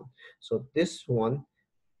neutron. So this one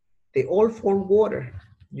they all form water.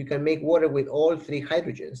 You can make water with all 3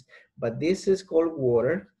 hydrogens, but this is called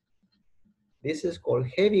water. This is called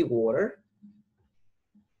heavy water,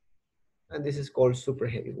 and this is called super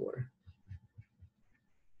heavy water.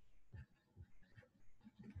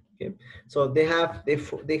 Okay, so they have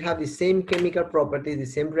the same chemical properties, the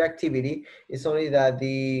same reactivity. It's only that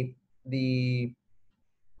the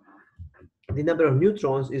number of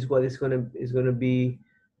neutrons is what is gonna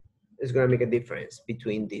make a difference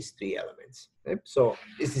between these 3 elements. Right? So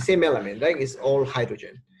it's the same element, right? It's all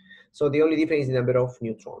hydrogen. So the only difference is the number of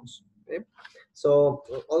neutrons. Right? So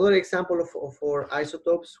another example for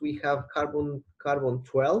isotopes, we have carbon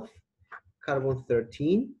 12, carbon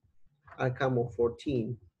 13, and carbon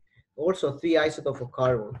 14. Also 3 isotopes of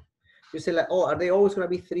carbon. You say like, oh, are they always going to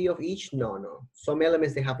be 3 of each? No, no. Some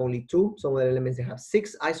elements they have only 2. Some elements they have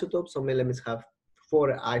 6 isotopes. Some elements have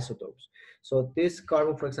 4 isotopes. So this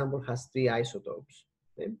carbon, for example, has 3 isotopes.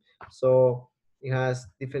 Okay? So it has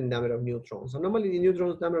different number of neutrons. So normally the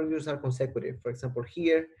number of neutrons are consecutive. For example,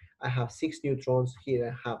 here I have 6 neutrons. Here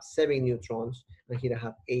I have 7 neutrons, and here I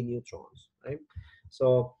have 8 neutrons. Right?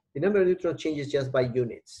 So the number of neutrons changes just by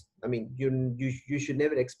units. I mean, you should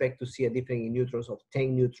never expect to see a difference in neutrons of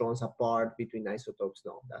 10 neutrons apart between isotopes.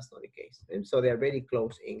 No, that's not the case. And so they are very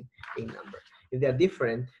close in number. If they're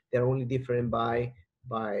different, they're only different by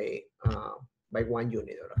 1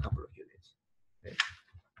 unit or a couple of units. Okay.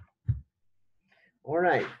 All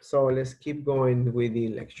right, so let's keep going with the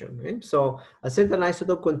lecture. Okay? So a certain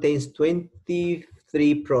isotope contains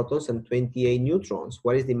 23 protons and 28 neutrons.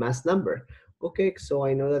 What is the mass number? Okay, so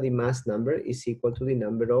I know that the mass number is equal to the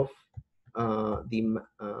number of the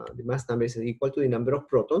mass number is equal to the number of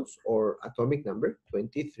protons, or atomic number,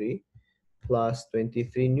 23 plus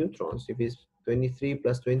 23 neutrons. If it's 23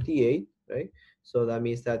 plus 28, right? So that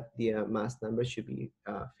means that the mass number should be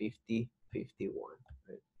 51.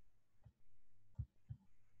 Right?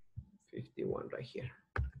 51 right here.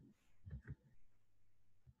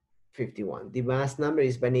 51. The mass number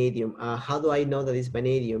is vanadium. How do I know that it's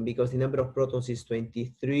vanadium? Because the number of protons is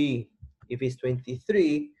 23. If it's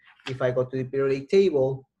 23, if I go to the periodic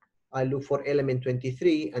table, I look for element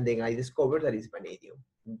 23, and then I discover that it's vanadium.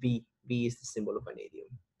 V is the symbol of vanadium.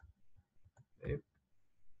 Okay.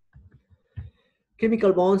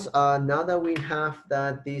 Chemical bonds. Now that we have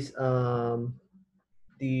that this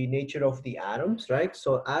the nature of the atoms, right?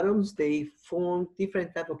 So atoms, they form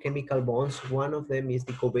different type of chemical bonds. One of them is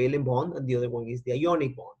the covalent bond, and the other one is the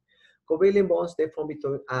ionic bond. Covalent bonds, they form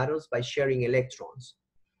between atoms by sharing electrons.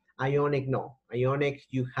 Ionic, no. Ionic,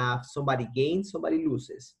 you have somebody gains, somebody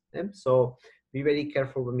loses. Okay? So be very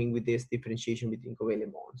careful, I mean, with this differentiation between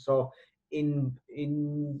covalent bonds. So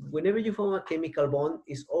whenever you form a chemical bond,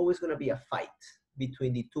 it's always going to be a fight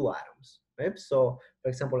between the 2 atoms. Right? So, for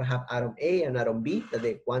example, I have atom A and atom B that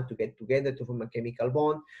they want to get together to form a chemical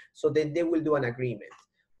bond. So then they will do an agreement.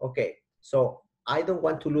 Okay, so I don't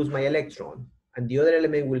want to lose my electron. And the other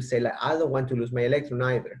element will say, like, I don't want to lose my electron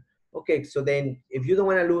either. Okay, so then if you don't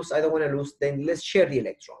want to lose, I don't want to lose, then let's share the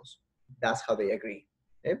electrons. That's how they agree.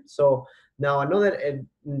 Okay? So now another,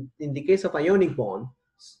 in the case of ionic bond,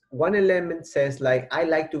 one element says, like, I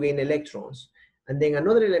like to gain electrons. And then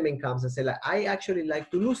another element comes and says, like, I actually like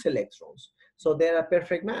to lose electrons. So they're a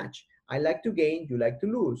perfect match. I like to gain, you like to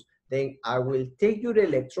lose. Then I will take your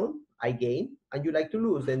electron, I gain, and you like to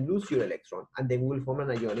lose, then lose your electron, and then we'll form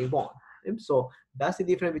an ionic bond. And so that's the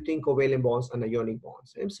difference between covalent bonds and ionic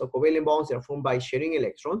bonds. And so covalent bonds are formed by sharing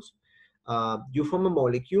electrons. You form a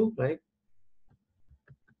molecule, right?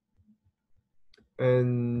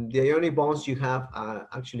 And the ionic bonds you have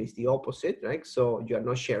actually is the opposite, right? So you are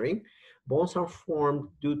not sharing. Bonds are formed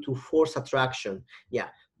due to force attraction. Yeah,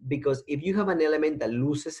 because if you have an element that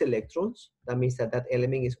loses electrons, that means that that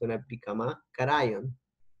element is going to become a cation.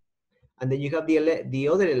 And then you have the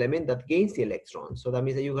other element that gains the electron. So that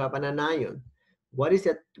means that you have an anion. What is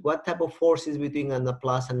that? What type of force is between a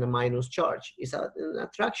plus and a minus charge? It's an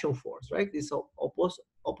attraction force, right? These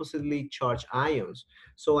oppositely charged ions.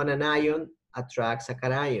 So an anion attracts a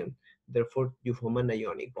cation. Therefore, you form an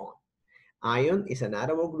ionic bond. Ion is an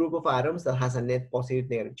atom or group of atoms that has a net positive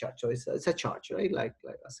negative charge. So it's a charge, right? Like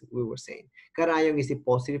as we were saying. Cation is the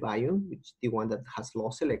positive ion, which is the one that has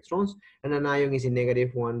lost electrons, and an ion is a negative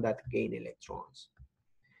one that gain electrons.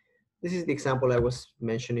 This is the example I was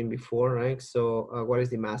mentioning before, right? So what is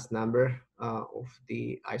the mass number of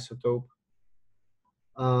the isotope?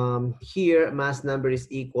 Here, mass number is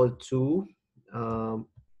equal to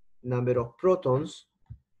number of protons.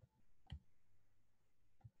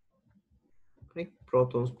 Okay,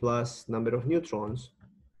 protons plus number of neutrons.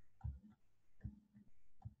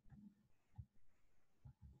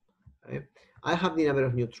 Okay. I have the number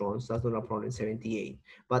of neutrons, that's not a problem, 78.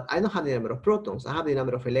 But I don't have the number of protons, I have the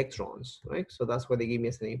number of electrons, right? So that's what they give me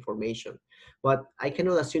as an information. But I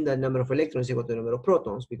cannot assume that number of electrons is equal to the number of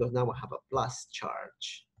protons because now I have a plus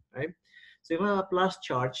charge, right? So if I have a plus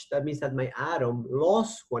charge, that means that my atom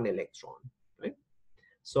lost one electron, right?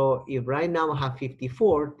 So if right now I have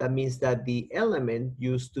 54, that means that the element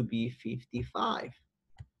used to be 55.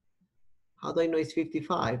 How do I know it's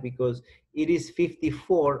 55? Because it is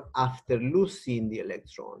 54 after losing the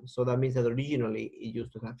electron. So that means that originally it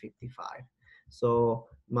used to have 55. So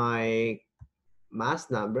my mass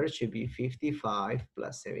number should be 55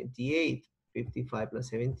 plus 78. 55 plus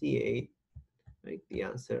 78, right? The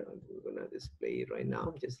answer, I'm gonna display it right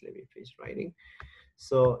now. Just let me finish writing.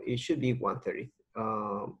 So it should be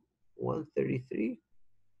 133.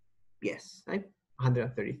 Yes, right?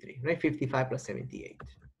 133, right? 55 plus 78.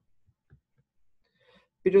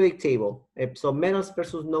 Periodic table. So metals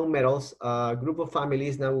versus non-metals, group of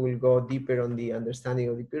families. Now we will go deeper on the understanding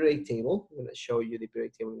of the periodic table. I'm going to show you the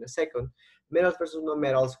periodic table in a second. Metals versus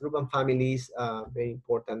non-metals, group and families, very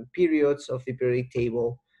important periods of the periodic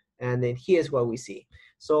table. And then here's what we see.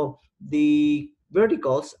 So the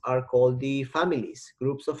verticals are called the families.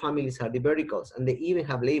 Groups of families are the verticals, and they even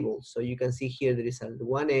have labels. So you can see here there is a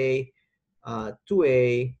 1A,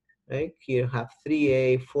 2A, right? Here have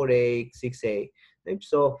 3A, 4A, 6A. Right?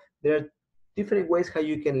 So there are different ways how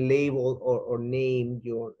you can label or name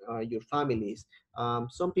your families.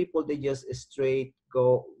 Some people, they just straight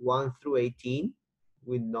go 1 through 18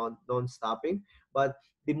 with non-stopping, but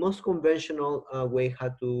the most conventional way how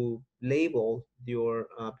to label your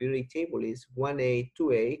periodic table is 1A,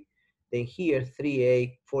 2A, then here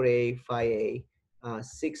 3A, 4A, 5A,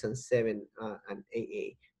 6 and 7 and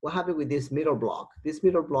AA. What happened with this middle block? This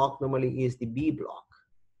middle block normally is the B block.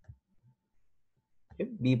 Okay,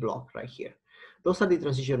 B block right here. Those are the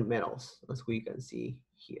transition metals, as we can see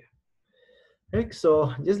here. Okay,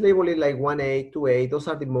 so just label it like 1A, 2A. Those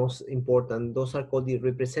are the most important. Those are called the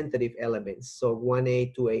representative elements. So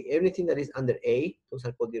 1A, 2A, everything that is under A, those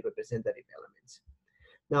are called the representative elements.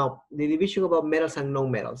 Now, the division about metals and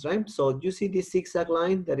non-metals, right? So you see this zigzag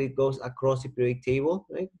line that it goes across the periodic table,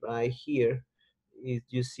 right? Right here,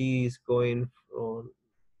 you see it's going from,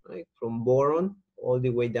 right, from boron all the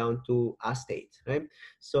way down to acetate, right?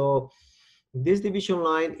 So this division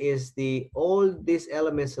line is all these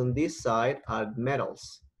elements on this side are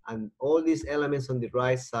metals, and all these elements on the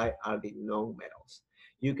right side are the non-metals.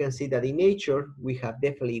 You can see that in nature, we have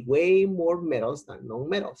definitely way more metals than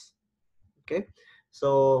non-metals, okay?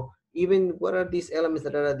 So even what are these elements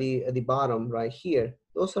that are at the bottom right here?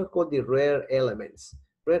 Those are called the rare elements.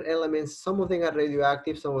 Rare elements, some of them are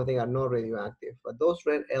radioactive, some of them are not radioactive. But those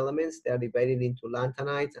rare elements, they are divided into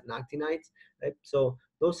lanthanides and actinides, right? So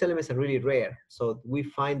those elements are really rare. So we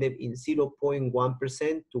find them in 0.1%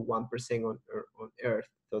 to 1% on Earth.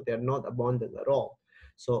 So they're not abundant at all.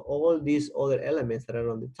 So all these other elements that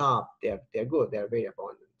are on the top, they're good, they're very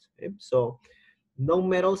abundant. Okay? So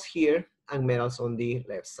non-metals here and metals on the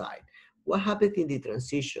left side. What happened in the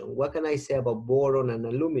transition? What can I say about boron and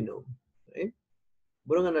aluminum? Right?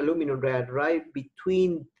 Boron and aluminum right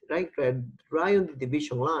between, right on the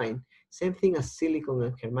division line. Same thing as silicon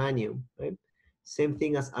and germanium, right? Same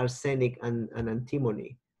thing as arsenic and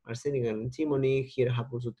antimony. Arsenic and antimony, here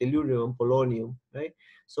have also tellurium and polonium, right?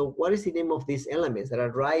 So what is the name of these elements that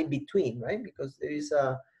are right between, right? Because there is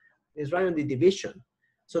it's right on the division.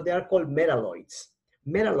 So they are called metalloids.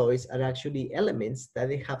 Metalloids are actually elements that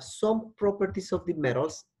they have some properties of the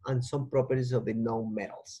metals and some properties of the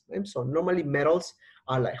non-metals. Right? So normally metals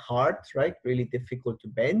are like hard, right? Really difficult to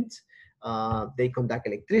bend. They conduct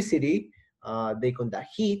electricity. They conduct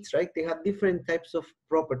heat, right? They have different types of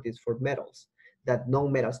properties for metals that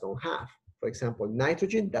non-metals don't have. For example,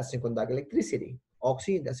 nitrogen doesn't conduct electricity.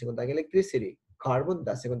 Oxygen doesn't conduct electricity. Carbon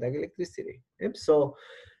doesn't conduct electricity. Right? So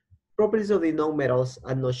properties of the non-metals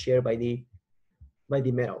are not shared by the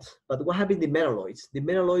metals. But what happened in the metalloids? The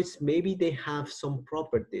metalloids, maybe they have some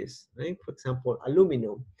properties, right? For example,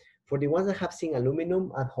 aluminum. For the ones that have seen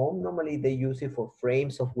aluminum at home, normally they use it for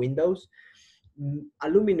frames of windows.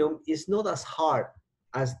 Aluminum is not as hard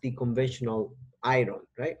as the conventional iron,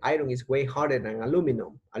 right? Iron is way harder than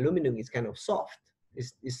aluminum. Aluminum is kind of soft.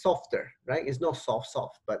 It's softer, right? It's not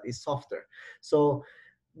soft, but it's softer. So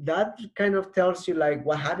that kind of tells you like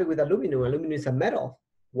what happened with aluminum. Aluminum is a metal.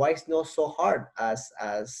 Why it's not so hard as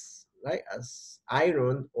right, as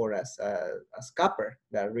iron or as copper,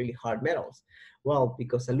 that are really hard metals? Well,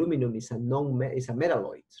 because aluminum is a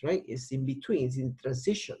metalloid, right? It's in between, it's in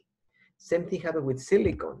transition. Same thing happened with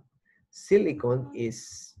silicon. Silicon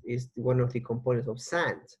is one of the components of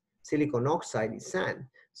sand. Silicon oxide is sand.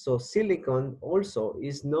 So silicon also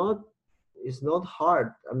is not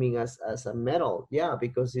hard. I mean, as a metal, yeah,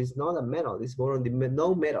 because it's not a metal. It's more on the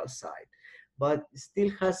no metal side, but it's still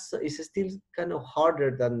kind of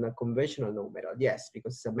harder than a conventional no metal. Yes,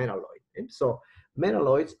 because it's a metalloid. And so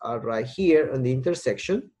metalloids are right here on the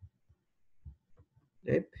intersection.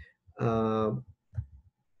 Okay? Um,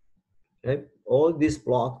 okay? All this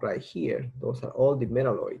block right here, those are all the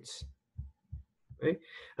metalloids. Right?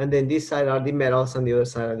 And then this side are the metals and the other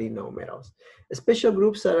side are the non-metals. Special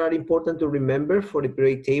groups that are important to remember for the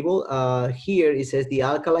periodic table. Here it says the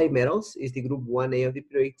alkali metals is the group 1A of the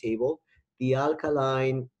periodic table. The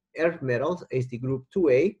alkaline earth metals is the group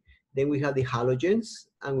 2A. Then we have the halogens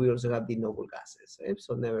and we also have the noble gases. Right?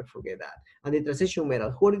 So never forget that. And the transition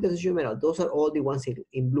metals. Who are the transition metals? Those are all the ones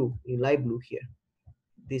in blue, in light blue here.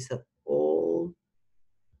 These are all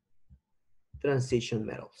transition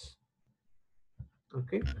metals.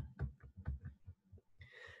 Okay.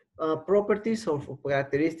 Properties or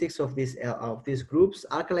characteristics of these groups.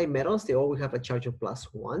 Alkali metals, they always have a charge of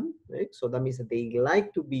 +1, right? So that means that they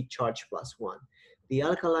like to be charged +1. The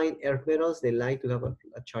alkaline earth metals, they like to have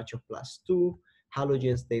a charge of +2.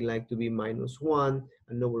 Halogens, they like to be -1,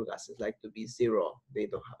 and noble gases like to be 0. They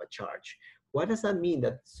don't have a charge. What does that mean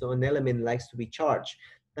that so an element likes to be charged?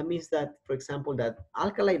 That means that, for example, that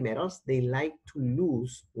alkali metals, they like to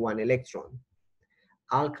lose 1 electron.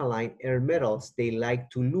 Alkaline earth metals, they like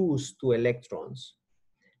to lose 2 electrons.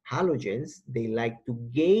 Halogens, they like to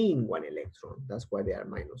gain 1 electron. That's why they are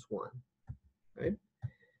 -1, right?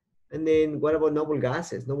 And then what about noble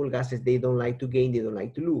gases? Noble gases, they don't like to gain, they don't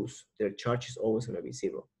like to lose. Their charge is always gonna be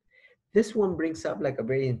 0. This one brings up like a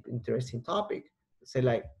very interesting topic. Say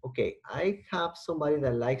like, okay, I have somebody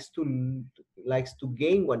that likes to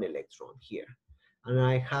gain 1 electron here. And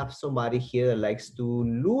I have somebody here that likes to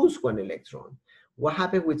lose 1 electron. What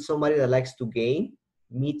happens with somebody that likes to gain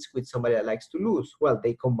meets with somebody that likes to lose? Well,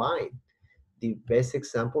 they combine. The best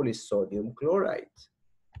example is sodium chloride.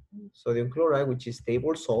 Sodium chloride, which is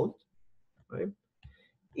table salt, right,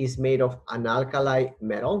 is made of an alkali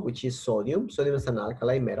metal, which is sodium. Sodium is an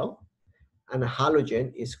alkali metal. And a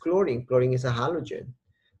halogen is chlorine. Chlorine is a halogen.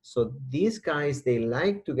 So these guys, they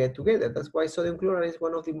like to get together. That's why sodium chloride is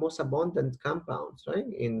one of the most abundant compounds, right?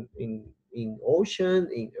 In ocean,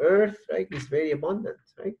 in earth, right? It's very abundant,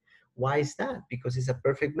 right? Why is that? Because it's a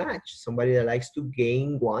perfect match. Somebody that likes to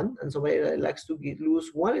gain 1 and somebody that likes to lose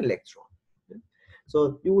 1 electron. Okay? So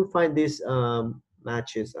you will find these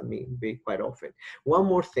matches, I mean, be quite often. One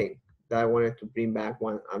more thing that I wanted to bring back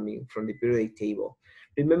from the periodic table.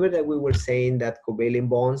 Remember that we were saying that covalent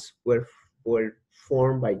bonds were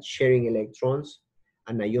formed by sharing electrons,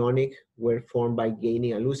 and ionic were formed by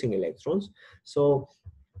gaining and losing electrons. So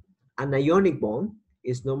an ionic bond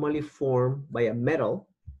is normally formed by a metal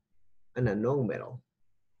and a non-metal.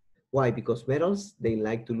 Why? Because metals, they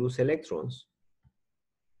like to lose electrons.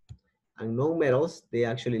 And non-metals, they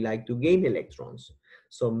actually like to gain electrons.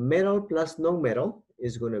 So metal plus non-metal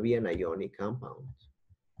is going to be an ionic compound.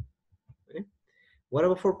 Okay? What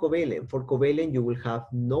about for covalent? For covalent, you will have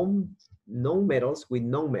non-metals with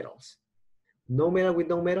non-metals. Non-metal with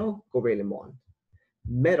non-metal, covalent bond.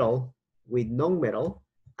 Metal with non-metal,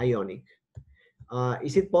 ionic.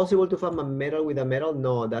 Is it possible to form a metal with a metal?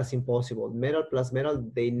 No, that's impossible. Metal plus metal,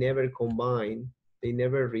 they never combine. They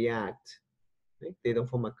never react. Right? They don't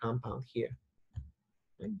form a compound here.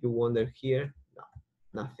 Right? You wonder here, no,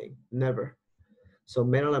 nothing, never. So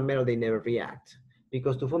metal and metal, they never react.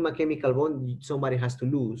 Because to form a chemical bond, somebody has to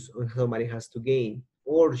lose, or somebody has to gain,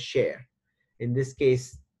 or share. In this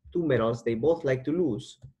case, 2 metals, they both like to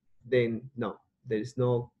lose. Then no, there is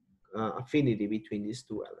no affinity between these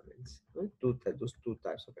 2 elements, right? Those 2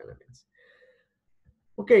 types of elements.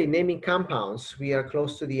 Okay, naming compounds. We are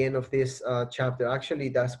close to the end of this chapter. Actually,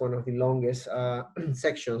 that's one of the longest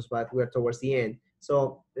sections, but we're towards the end.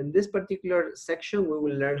 So in this particular section, we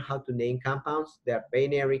will learn how to name compounds. They are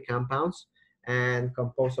binary compounds and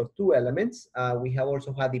composed of 2 elements. We have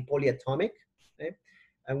also had the polyatomic, okay?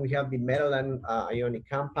 And we have the metal and ionic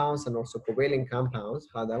compounds and also covalent compounds,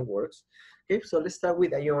 how that works. Okay, so let's start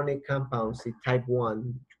with ionic compounds, the type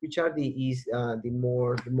 1, which are the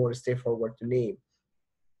more straightforward to name.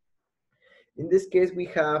 In this case, we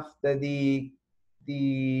have let me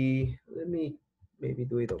maybe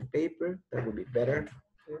do it on paper, that would be better.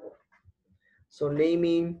 So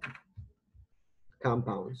naming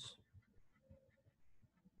compounds.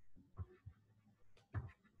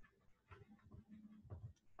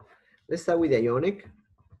 Let's start with ionic.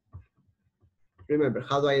 Remember,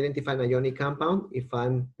 how do I identify an ionic compound? If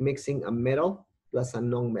I'm mixing a metal plus a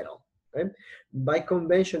non-metal, right? By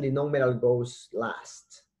convention, the non-metal goes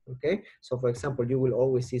last, okay? So for example, you will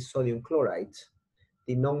always see sodium chloride.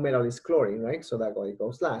 The non-metal is chlorine, right? So that it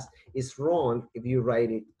goes last. It's wrong if you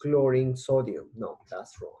write it chlorine sodium. No,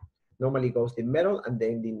 that's wrong. Normally it goes the metal and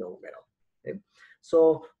then the non-metal. Okay?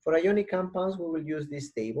 So for ionic compounds, we will use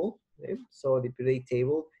this table. Okay? So the periodic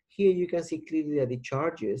table. Here you can see clearly that the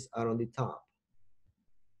charges are on the top.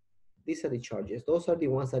 These are the charges. Those are the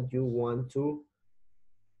ones that you want to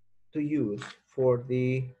use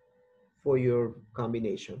for your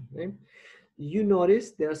combination. Okay? You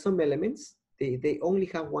notice there are some elements, they only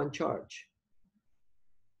have one charge.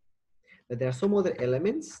 But there are some other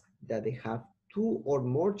elements that they have two or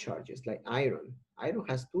more charges, like iron. Iron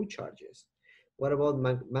has two charges. What about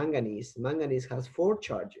manganese? Manganese has four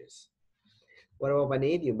charges. What about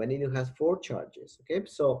vanadium? Vanadium has four charges, okay?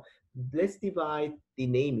 So let's divide the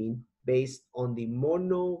naming based on the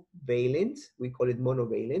monovalent. We call it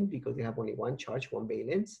monovalent because they have only one charge, one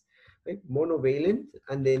valence. Right? Monovalent,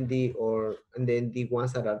 and then the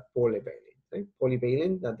ones that are polyvalent. Right?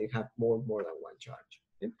 Polyvalent, that they have more than one charge.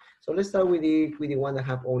 Okay? So let's start with the one that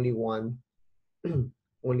have only one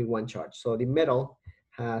only one charge. So the metal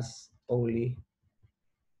has only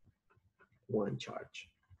one charge,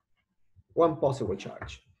 one possible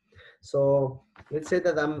charge. So let's say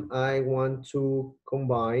that I want to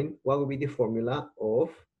combine. What would be the formula of?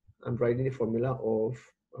 I'm writing the formula of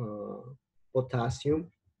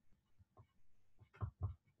potassium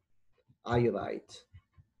iodide.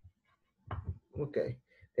 Okay,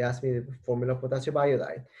 they asked me the formula of potassium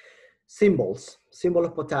iodide. Symbols. Symbol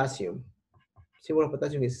of potassium. Symbol of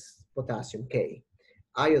potassium is potassium, K.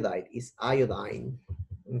 Iodide is iodine.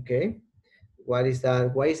 Okay. What is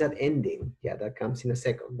that? Why is that ending? Yeah, that comes in a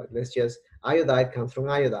second, but let's just, iodide comes from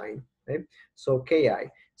iodine, right? So Ki.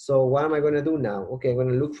 So what am I going to do now? Okay, I'm going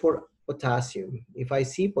to look for potassium. If I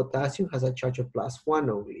see potassium has a charge of +1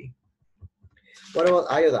 only. What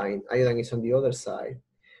about iodine? Iodine is on the other side.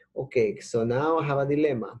 Okay, so now I have a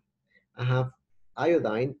dilemma. I have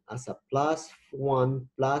iodine as a +1,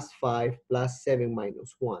 +5, +7,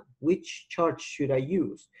 -1. Which charge should I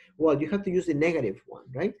use? Well, you have to use the negative one,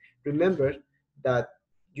 right? Remember that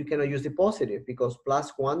you cannot use the positive because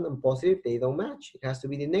 +1 and positive, they don't match. It has to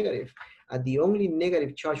be the negative. And the only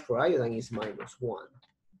negative charge for iodine is -1.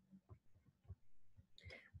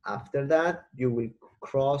 After that, you will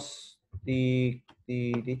cross the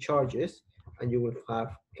charges and you will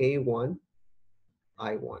have K1,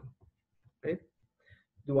 I1, right?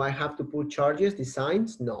 Do I have to put charges, the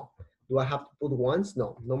signs? No. Do I have to put ones?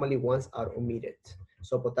 No. Normally ones are omitted.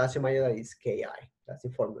 So potassium iodide is Ki. That's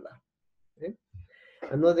the formula. Okay?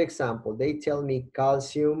 Another example, they tell me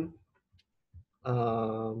calcium,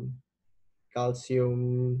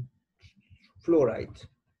 calcium fluoride.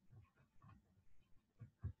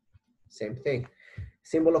 Same thing.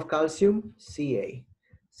 Symbol of calcium, Ca.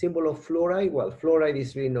 Symbol of fluoride, well, fluoride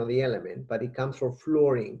is really not the element, but it comes from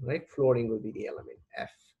fluorine, right? Fluorine will be the element,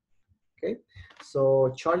 F. Okay,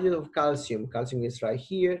 so charges of calcium. Calcium is right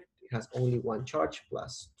here. It has only one charge,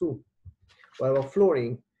 +2. What about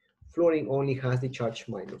fluorine? Fluorine only has the charge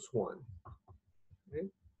 -1. Okay.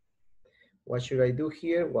 What should I do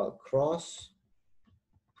here? Well, cross.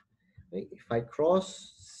 Okay. If I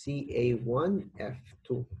cross Ca1,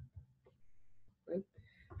 F2. Right?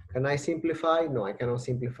 Can I simplify? No, I cannot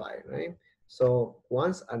simplify, right? So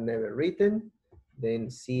ones are never written, then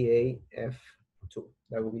CaF2.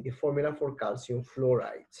 That will be the formula for calcium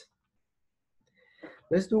fluoride.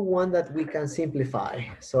 Let's do one that we can simplify.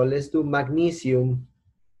 So let's do magnesium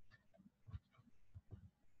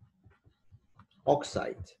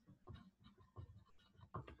oxide.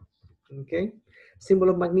 Okay. Symbol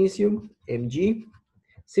of magnesium, Mg.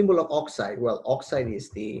 Symbol of oxide. Well, oxide is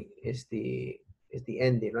the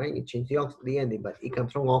ending, right? It changed the ending, but it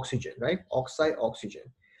comes from oxygen, right? Oxide,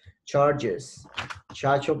 oxygen. Charges.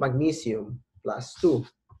 Charge of magnesium +2.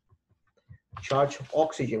 Charge of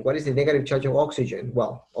oxygen. What is the negative charge of oxygen?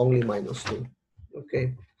 Well, only -2.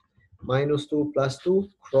 Okay. -2 +2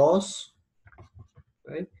 cross,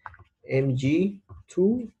 right?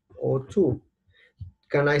 Mg2O2.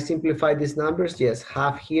 Can I simplify these numbers? Yes,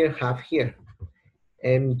 half here, half here.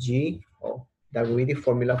 MgO. That will be the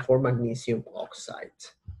formula for magnesium oxide.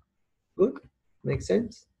 Good? Makes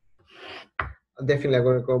sense? Definitely, I'm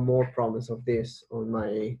going to go more problems of this on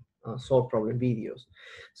my solve problem videos.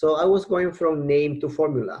 So I was going from name to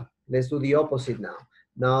formula. Let's do the opposite now.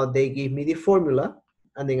 Now they give me the formula,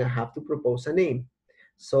 and then I have to propose a name.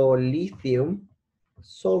 So lithium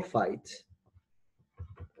sulfide.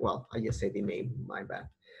 Well, I just said the name, my bad.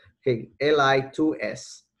 Okay,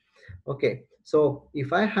 Li2S. Okay, so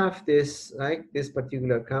if I have this, right, this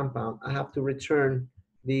particular compound, I have to return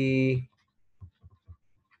the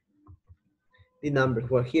the numbers.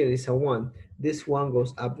 Well, here is a 1. This one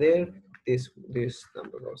goes up there. This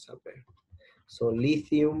number goes up there. So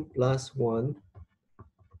lithium plus 1,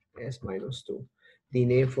 S minus 2. The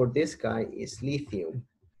name for this guy is lithium.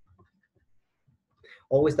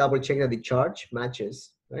 Always double check that the charge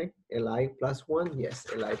matches, right? Li plus 1, yes,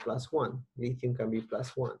 Li plus 1. Lithium can be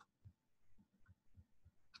plus 1.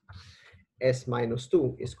 S minus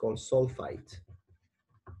 2 is called sulfite.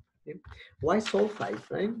 Okay. Why sulfite,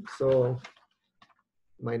 right? So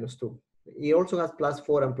minus 2. It also has plus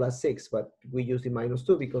 4 and plus 6, but we use the minus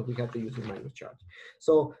 2 because we have to use the minus charge.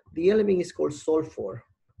 So the element is called sulfur.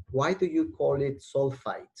 Why do you call it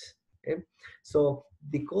sulfite? Okay. So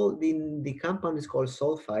the compound is called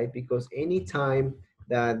sulfite because anytime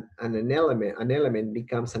that an element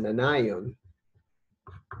becomes an anion,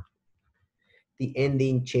 the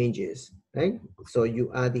ending changes, right? So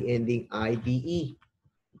you add the ending IDE.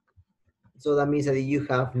 So that means that you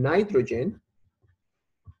have nitrogen.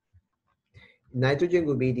 Nitrogen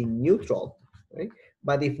will be the neutral, right?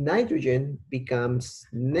 But if nitrogen becomes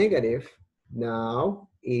negative, now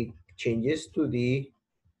it changes to the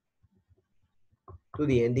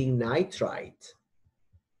ending nitrite.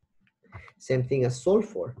 Same thing as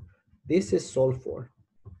sulfur. This is sulfur,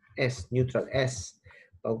 S, neutral S.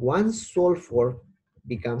 But once sulfur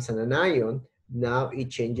becomes an anion, now it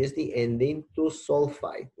changes the ending to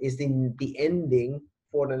sulfite. It's the ending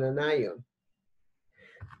for an anion.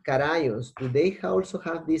 Cations, do they also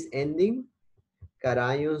have this ending?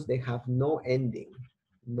 Cations, they have no ending,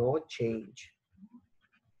 no change.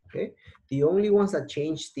 Okay, the only ones that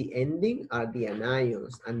change the ending are the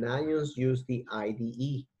anions. Anions use the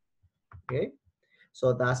IDE. Okay,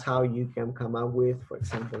 so that's how you can come up with, for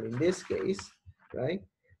example, in this case, right?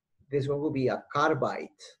 This one will be a carbide,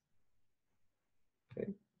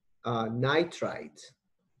 okay? Nitrite,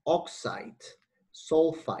 oxide,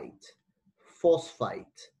 sulfite,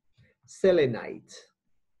 phosphite, selenite,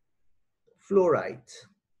 fluorite,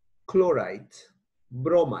 chloride,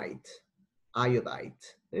 bromide, iodide.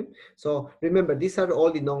 Okay? So remember, these are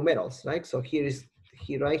all the non-metals, right? So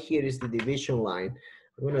right here is the division line.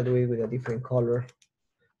 I'm gonna do it with a different color.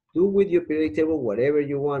 Do with your periodic table whatever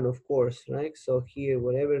you want, of course, right? So here,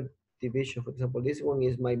 whatever division, for example, this one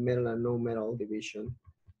is my metal and non-metal division,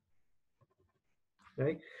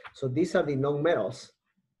 right? So these are the non-metals.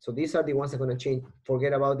 So these are the ones that are going to change.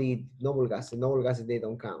 Forget about the noble gases. Noble gases, they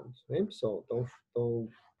don't count, right? So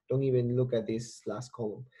don't even look at this last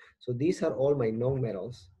column. So these are all my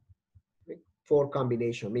non-metals, right? For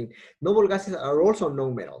combination. I mean, noble gases are also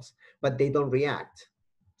non-metals, but they don't react.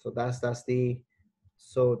 So that's the,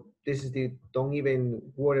 so this is the, don't even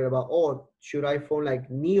worry about, oh, should I form like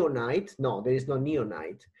neonite? No, there is no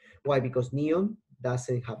neonite. Why? Because neon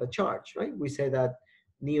doesn't have a charge, right? We say that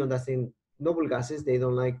neon doesn't, noble gases, they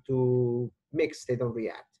don't like to mix, they don't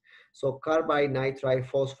react. So carbide, nitride,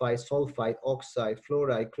 phosphide, sulfide, oxide,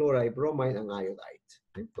 fluoride, chloride, bromide, and iodide.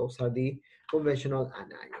 Okay? Those are the conventional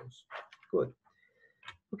anions. Good.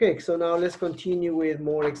 Okay, so now let's continue with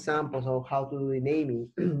more examples of how to do the naming.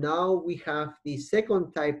 Now we have the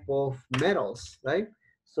second type of metals, right?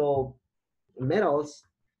 So metals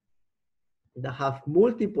that have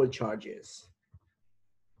multiple charges.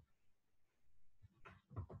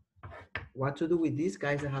 What to do with these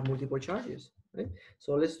guys that have multiple charges, right?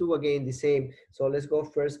 So let's do again the same. So let's go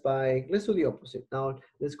first by, let's do the opposite. Now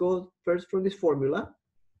let's go first from this formula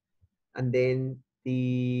and then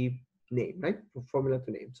the name, right? From formula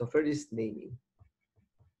to name. So first is naming.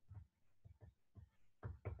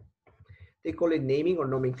 They call it naming or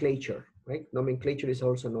nomenclature, right? Nomenclature is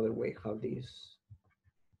also another way how these,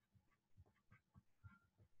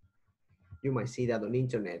 you might see that on the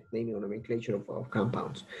internet, naming or nomenclature of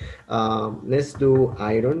compounds. Let's do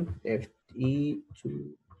iron, Fe2,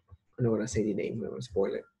 I'm not gonna say the name, I'm gonna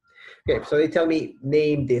spoil it. Okay, so they tell me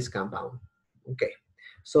name this compound. Okay,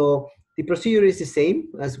 so the procedure is the same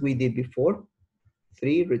as we did before.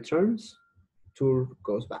 3 returns, 2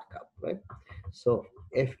 goes back up, right? So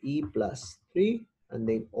Fe plus 3 and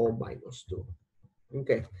then O minus 2.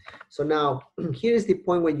 Okay, so now here is the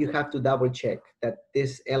point where you have to double check that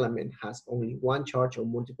this element has only one charge or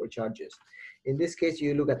multiple charges. In this case,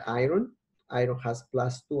 you look at iron. Iron has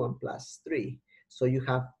plus 2 and plus 3. So you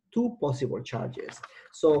have 2 possible charges.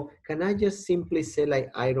 So can I just simply say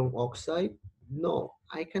like iron oxide? No,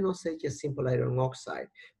 I cannot say just simple iron oxide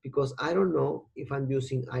because I don't know if I'm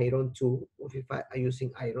using iron 2 or if I'm using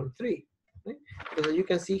iron 3. Right? Because as you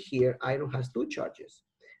can see here, iron has 2 charges.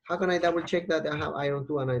 How can I double check that I have iron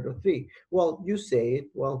 2 and iron 3? Well, you say it.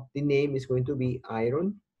 Well, the name is going to be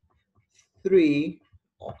iron 3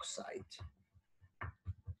 oxide.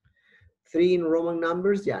 3 in Roman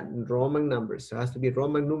numbers? Yeah, Roman numbers. So it has to be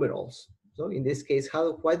Roman numerals. So in this case,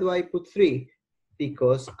 why do I put 3?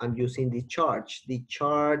 Because I'm using the charge. The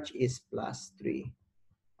charge is +3.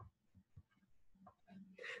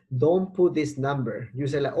 Don't put this number. You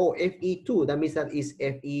say like, oh, Fe2, that means that is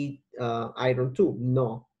Fe iron 2.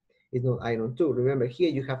 No, it's not iron 2. Remember here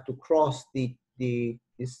you have to cross the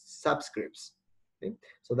subscripts. Okay?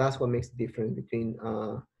 So that's what makes the difference between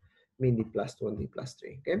mean the +2 and the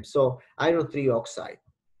 +3. Okay, so iron 3 oxide.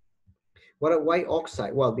 Why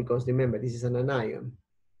oxide? Well, because remember this is an anion.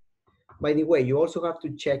 By the way, you also have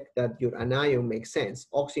to check that your anion makes sense.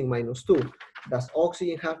 Oxygen -2. Does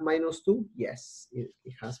oxygen have -2? Yes, it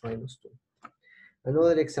has -2.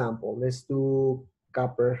 Another example, let's do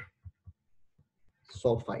copper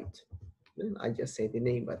sulfite. I just say the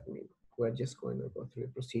name, but we're just going to go through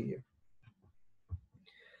the procedure.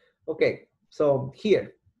 Okay, so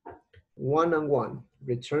here, 1 and 1,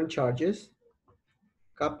 return charges,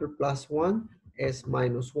 copper +1, S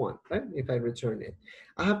 -1, right? If I return it.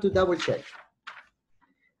 I have to double check.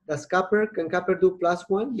 Can copper do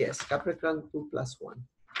 +1? Yes, copper can do +1.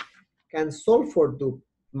 Can sulfur do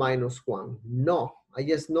 -1? No, I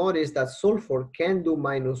just noticed that sulfur can do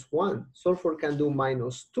 -1. Sulfur can do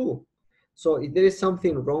 -2. So if there is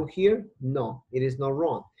something wrong here, no, it is not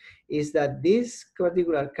wrong. It's that this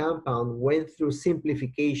particular compound went through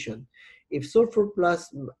simplification. If sulfur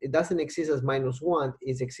plus, it doesn't exist as -1,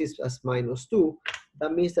 it exists as -2,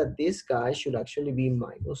 that means that this guy should actually be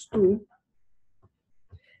 -2.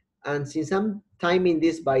 And since I'm timing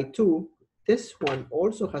this by 2, this one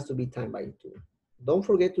also has to be timed by 2. Don't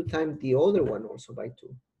forget to time the other one also by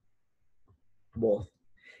 2. Both.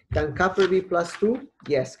 Can copper be +2?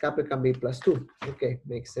 Yes, copper can be +2. Okay,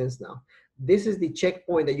 makes sense now. This is the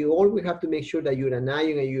checkpoint that you always have to make sure that your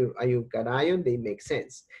anion and your cation, they make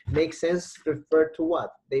sense. Make sense refer to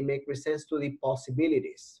what? They make sense to the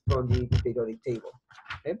possibilities from the periodic table.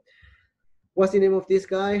 Okay. What's the name of this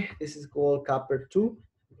guy? This is called copper 2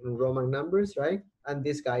 in Roman numbers, right? And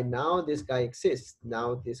this guy now, this guy exists.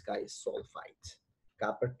 Now this guy is sulfite,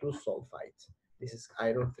 copper 2 sulfite. This is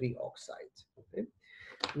iron 3 oxide. Okay.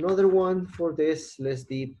 Another one for this, let's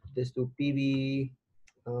do PB.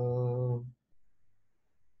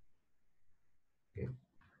 Okay.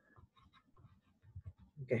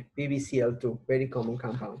 Okay, PbCl2, very common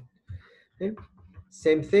compound. Okay.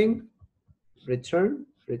 Same thing, return,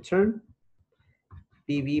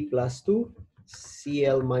 Pb +2,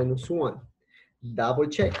 Cl -1. Double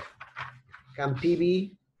check. Can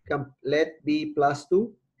lead be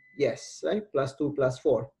 +2? Yes, right? +2,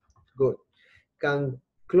 +4. Good. Can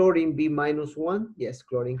chlorine be -1? Yes,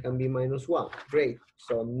 chlorine can be -1. Great.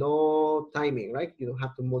 So no timing, right? You don't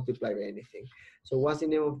have to multiply by anything. So what's the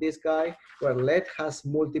name of this guy? Well, lead has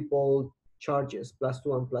multiple charges,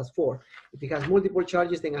 +2 and +4. If it has multiple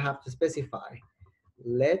charges, then I have to specify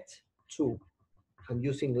lead 2. I'm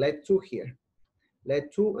using lead 2 here.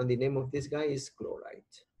 Lead 2, and the name of this guy is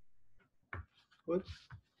chloride. Good.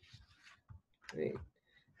 Okay.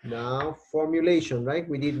 Now formulation, right?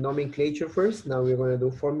 We did nomenclature first. Now we're going to do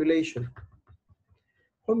formulation.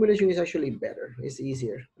 Formulation is actually better. It's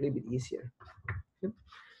easier, a little bit easier. Okay.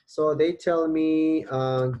 So they tell me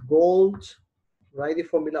gold, write the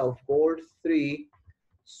formula of gold 3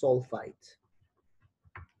 sulfite.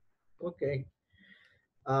 Okay.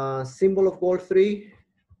 Symbol of gold 3,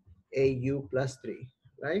 Au +3,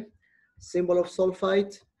 right? Symbol of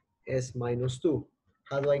sulfite is -2.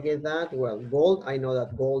 How do I get that? Well, gold, I know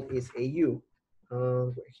that gold is Au.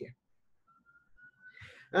 Right here.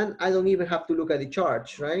 And I don't even have to look at the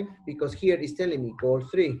charge, right? Because here it's telling me gold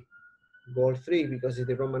 3 because it's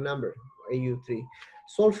the Roman number, Au3.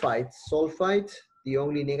 Sulfite, the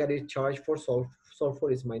only negative charge for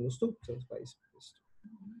sulfur is -2. So it's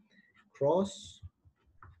cross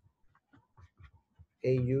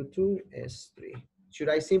Au2S3. Should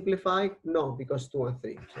I simplify? No, because 2 and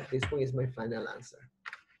 3. So this one is my final answer.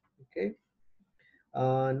 Okay.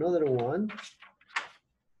 Another one.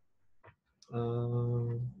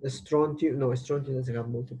 Strontium. No, strontium doesn't have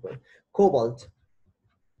multiple. Cobalt.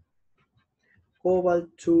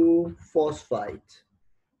 Cobalt 2 phosphite.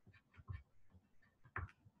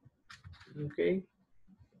 Okay.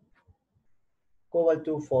 Cobalt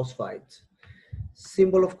 2 phosphite.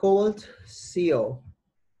 Symbol of cobalt, CO.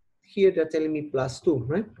 Here they're telling me +2,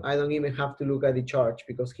 right? I don't even have to look at the charge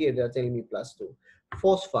because here they're telling me +2.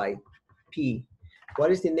 Phosphite, P.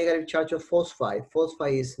 What is the negative charge of phosphite?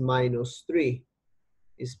 Phosphite is -3.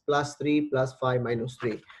 It's +3, +5,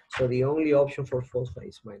 -3. So the only option for phosphite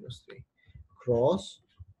is -3. Cross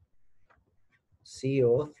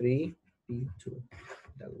CO3P2.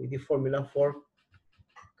 That will be the formula for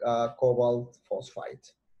cobalt phosphide.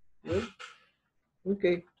 Right?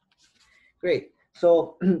 Okay, great.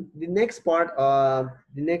 So the next part,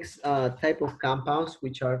 the next type of compounds,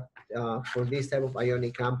 which are for this type of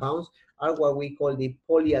ionic compounds, are what we call the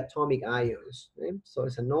polyatomic ions. Right? So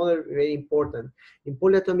it's another very important. In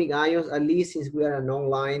polyatomic ions, at least since we are an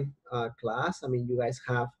online class, I mean, you guys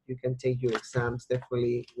have, you can take your exams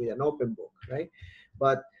definitely with an open book, right?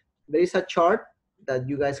 But there is a chart that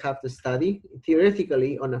you guys have to study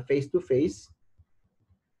theoretically on a face-to-face.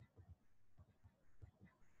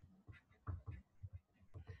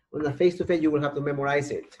 On a face-to-face, you will have to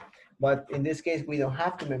memorize it. But in this case, we don't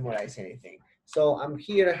have to memorize anything. So I'm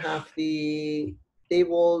here, I have the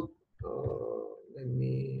table. Let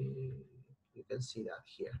me, you can see that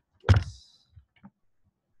here. Yes.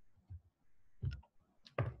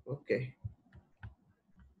 Okay.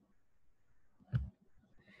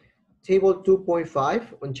 Table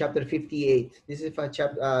 2.5 on chapter 58. This is for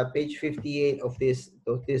page 58 of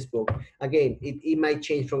this book. Again, it might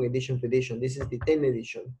change from edition to edition. This is the 10th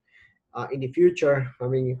edition. In the future, I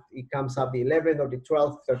mean, it comes up the 11th or the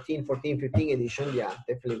 12th, 13, 14, 15 edition, yeah,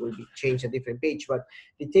 definitely will be changed a different page, but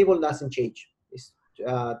the table doesn't change. It's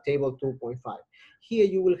table 2.5. Here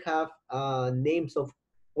you will have names of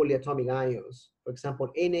polyatomic ions. For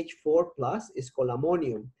example, NH4 plus is called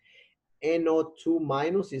ammonium. NO2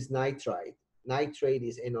 minus is nitrite. Nitrate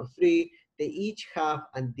is NO3. They each have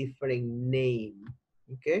a different name,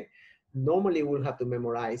 okay? Normally we'll have to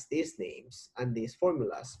memorize these names and these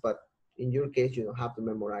formulas, but in your case, you don't have to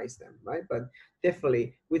memorize them, right? But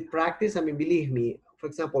definitely with practice, I mean, believe me, for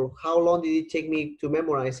example, how long did it take me to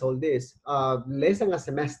memorize all this? Less than a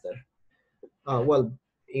semester. Well,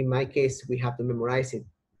 in my case, we have to memorize it,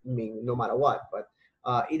 I mean, no matter what, but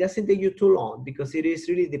it doesn't take you too long because it is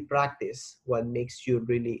really the practice what makes you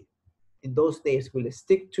really, those names will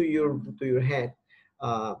stick to your head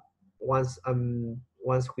uh, once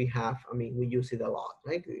we have, I mean, we use it a lot,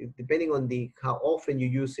 right? Depending on the how often you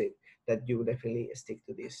use it, that you definitely stick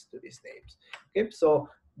to these names. Okay, so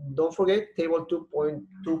don't forget table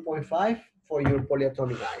 2.5 for your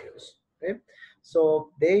polyatomic ions. Okay, so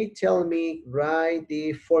they tell me write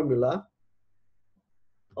the formula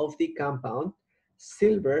of the compound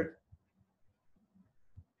silver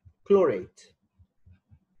chlorate.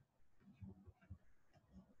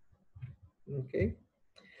 Okay.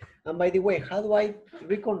 And by the way, how do I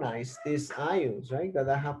recognize these ions, right? That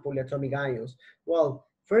I have polyatomic ions. Well,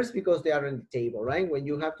 first because they are on the table, right? When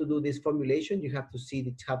you have to do this formulation, you have to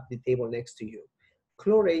have the table next to you.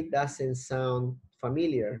 Chlorate doesn't sound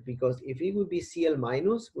familiar because if it would be Cl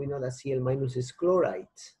minus, we know that Cl minus is chloride.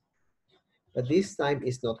 But this time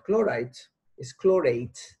it's not chloride, it's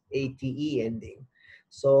chlorate, ATE ending.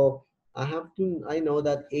 So I know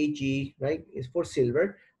that Ag, right, is for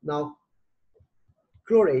silver. Now,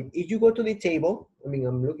 chlorate, if you go to the table, I mean,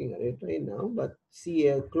 I'm looking at it right now, but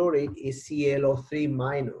chlorate is ClO3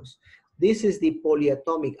 minus. This is the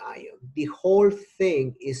polyatomic ion. The whole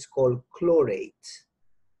thing is called chlorate,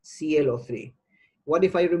 ClO3. What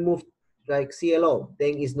if I remove like ClO?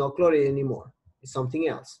 Then it's not chlorate anymore. It's something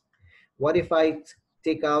else. What if I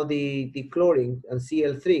take out the chlorine and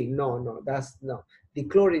Cl3? No, no. The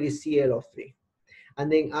chlorine is ClO3.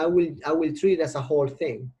 And then I will treat it as a whole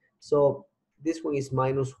thing. So this one is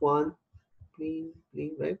 -1, clean,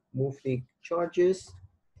 right? Move the charges.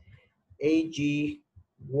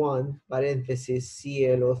 Ag1 parenthesis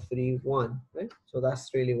ClO3 1, right? So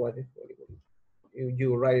that's really what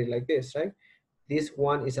you write it like this, right? This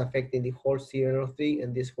one is affecting the whole ClO3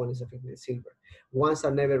 and this one is affecting the silver. Ones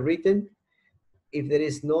are never written. If there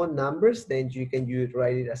is no numbers, then you can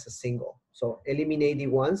write it as a single. So eliminate the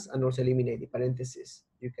ones and also eliminate the parentheses.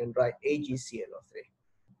 You can write AgClO3.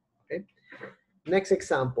 Okay. Next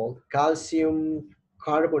example, calcium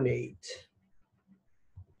carbonate.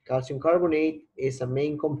 Calcium carbonate is a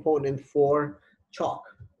main component for chalk.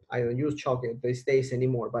 I don't use chalk these days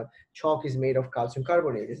anymore, but chalk is made of calcium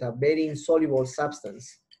carbonate. It's a very insoluble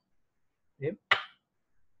substance. Okay.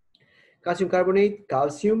 Calcium carbonate,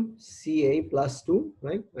 calcium, Ca+2,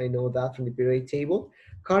 right? I know that from the periodic table.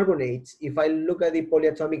 Carbonates, if I look at the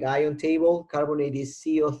polyatomic ion table, carbonate is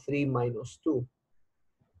CO3 minus 2.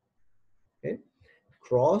 Okay.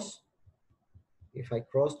 Cross, if I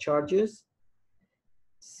cross charges,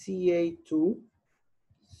 Ca2,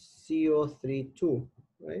 CO3 2,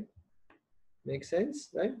 right? Makes sense,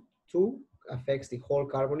 right? 2 affects the whole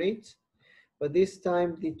carbonate, but this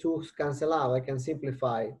time the 2's cancel out. I can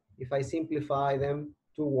simplify. If I simplify them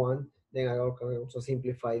to 1, then I can also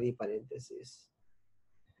simplify the parentheses.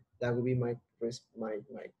 That would be my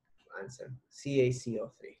answer,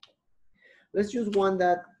 CaCO3. Let's use one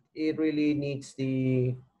that it really needs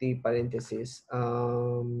the parentheses.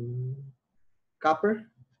 Copper,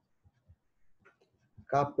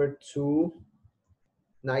 copper 2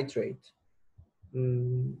 nitrate.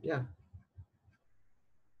 Yeah,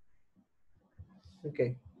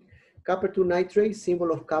 okay. Copper 2 nitrate,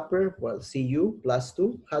 symbol of copper, well, Cu,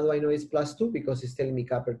 +2. How do I know it's +2? Because it's telling me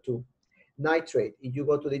copper 2. Nitrate, if you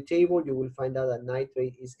go to the table, you will find out that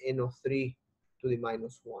nitrate is NO3 to the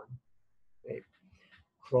 -1. Okay.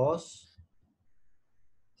 Cross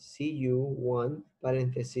Cu1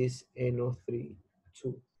 parenthesis NO3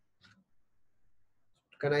 2.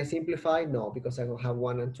 Can I simplify? No, because I have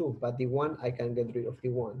 1 and 2, but the 1, I can get rid of the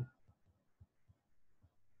 1.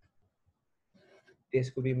 This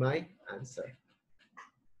could be my answer.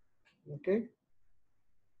 Okay,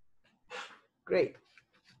 great.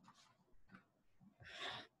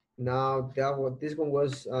 Now this one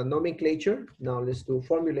was nomenclature. Now let's do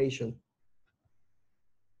formulation.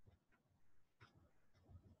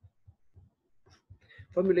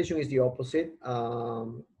 Formulation is the opposite.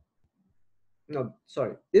 No,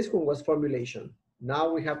 sorry, this one was formulation.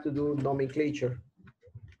 Now we have to do nomenclature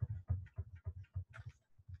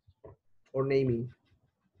or naming.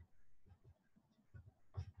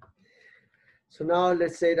 So now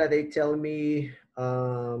let's say that they tell me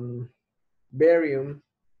barium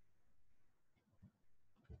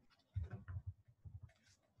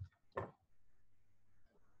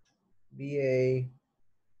BA.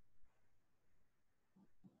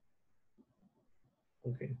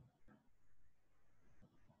 Okay.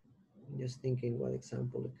 I'm just thinking what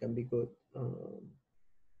example it can be good.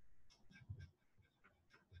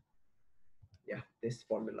 Yeah, this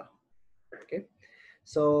formula. Okay.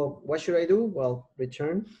 So what should I do? Well,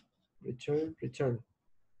 return, return.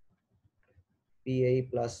 PA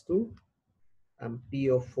 +2 and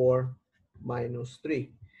PO4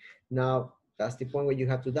 -3. Now, that's the point where you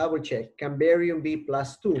have to double check. Can barium be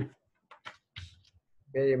 +2?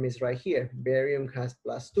 Barium is right here. Barium has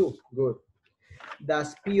 +2. Good.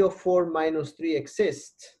 Does PO4 -3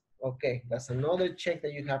 exist? Okay, that's another check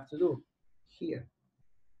that you have to do here.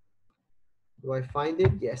 Do I find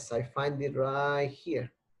it? Yes, I find it right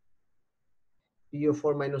here.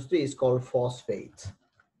 PO4 -3 is called phosphate.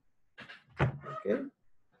 Okay,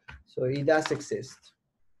 so it does exist.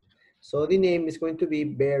 So the name is going to be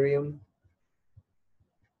barium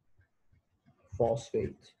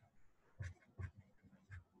phosphate.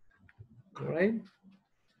 All right.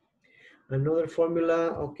 Another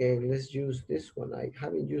formula. Okay, let's use this one. I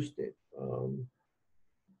haven't used it.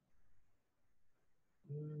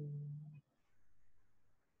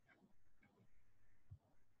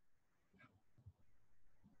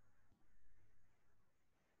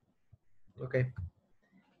 Okay,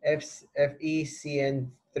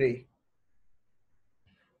 FeCN3.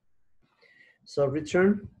 So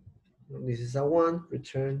return. This is a 1.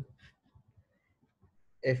 Return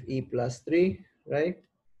Fe +3, right?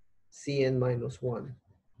 Cn -1.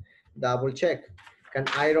 Double check. Can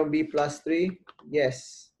iron be +3?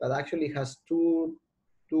 Yes, but actually has two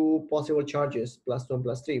possible charges, +2 and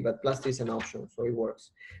 +3, but +3 is an option, so it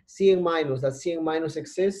works. Cn-, that Cn-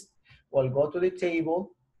 exists. Well, go to the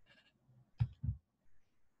table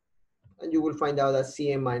and you will find out that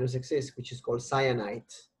Cn- exists, which is called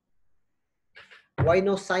cyanide. Why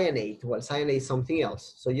no cyanate? Well, cyanate is something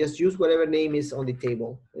else. So just use whatever name is on the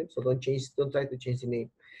table. Okay? So don't try to change the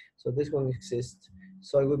name. So this one exists.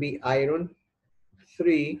 So it would be iron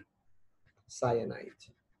 3 cyanide.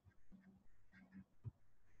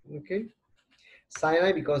 Okay.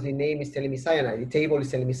 Cyanide because the name is telling me cyanide. The table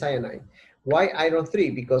is telling me cyanide. Why iron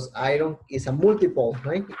 3? Because iron is a multiple,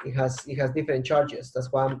 right? It has different charges.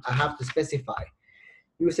 That's why I have to specify.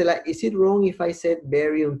 You say like, is it wrong if I said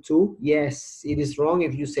barium 2? Yes, it is wrong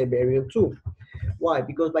if you say barium 2. Why?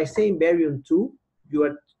 Because by saying barium 2,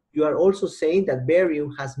 you are also saying that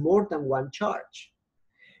barium has more than one charge.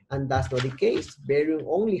 And that's not the case. Barium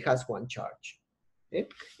only has one charge. Okay?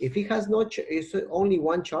 If it has it's only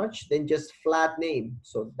one charge, then just flat name.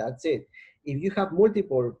 So that's it. If you have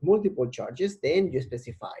multiple charges, then you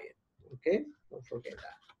specify it. Okay? Don't forget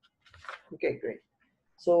that. Okay, great.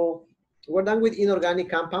 So we're done with inorganic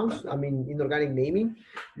compounds, inorganic naming.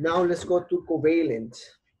 Now let's go to covalent.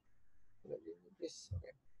 Okay.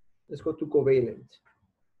 Let's go to covalent.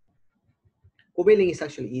 Covalent is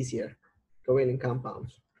actually easier, covalent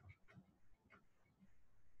compounds.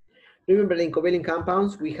 Remember, in covalent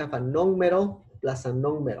compounds, we have a non-metal plus a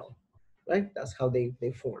non-metal, right? That's how they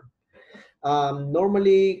form.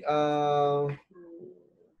 Normally,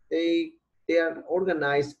 they are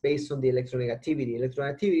organized based on the electronegativity.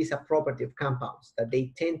 Electronegativity is a property of compounds that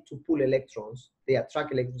they tend to pull electrons. They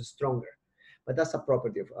attract electrons stronger. but that's a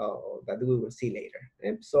property of, that we will see later.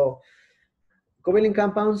 Okay? So covalent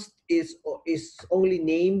compounds is only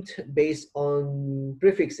named based on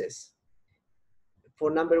prefixes.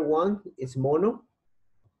 For number 1, it's mono.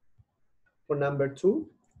 For number 2,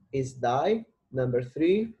 is di. Number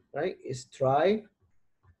 3, right, is tri,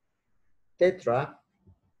 tetra,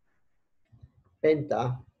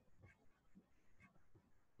 penta,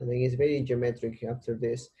 and then it's very geometric after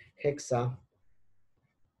this, hexa,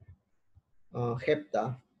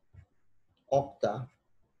 hepta, octa,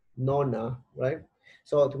 nona, right?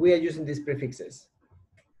 So we are using these prefixes.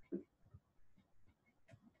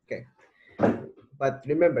 Okay, but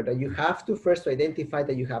remember that you have to first identify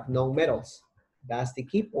that you have non-metals. That's the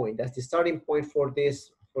key point. That's the starting point for this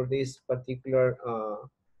particular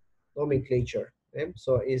nomenclature. Okay?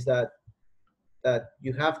 So is that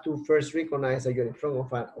you have to first recognize that you're in front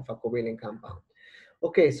of a covalent compound.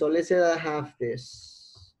 Okay, so let's say I have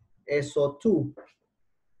this SO2.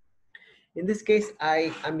 In this case,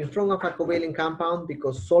 I'm in front of a covalent compound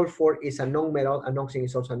because sulfur is a non-metal and oxygen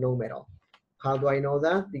is also a non-metal. How do I know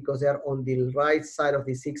that? Because they're on the right side of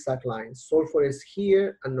the zigzag line. Sulfur is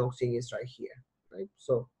here and oxygen is right here, right?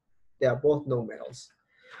 So they are both non-metals.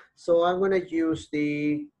 So I'm gonna use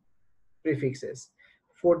the prefixes.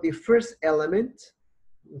 For the first element,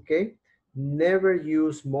 okay, never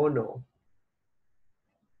use mono.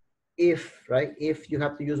 If, right, if you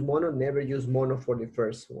have to use mono, never use mono for the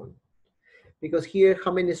first one. Because here,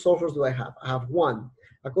 how many sulfurs do I have? I have 1.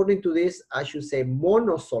 According to this, I should say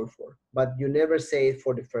monosulfur, but you never say it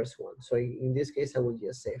for the first one. So in this case, I will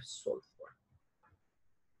just say sulfur.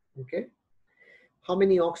 Okay? How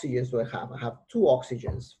many oxygens do I have? I have 2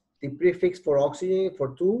 oxygens. The prefix for oxygen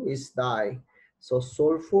for 2 is di. So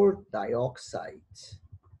sulfur dioxide.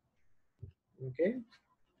 Okay?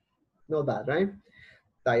 Know that, right?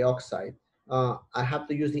 Dioxide. I have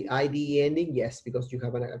to use the IDE ending, yes, because you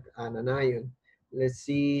have an anion. Let's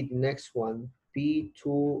see the next one,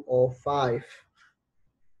 P2O5.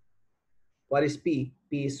 What is P?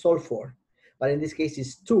 P is sulfur, but in this case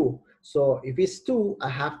it's 2. So if it's 2, I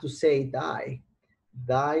have to say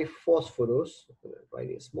diphosphorus, write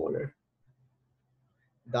it smaller,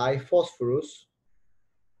 diphosphorus,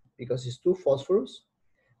 because it's 2 phosphorus.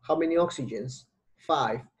 How many oxygens?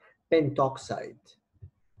 5, pentoxide.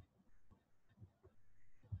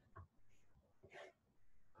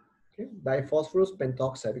 Okay. Diphosphorus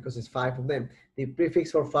pentoxide, because it's 5 of them. The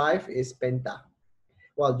prefix for 5 is penta.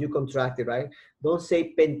 Well, you contract it, right? Don't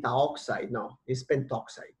say pentaoxide, no, it's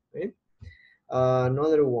pentoxide, right?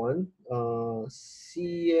 Another one,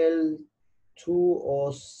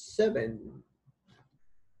 Cl2O7.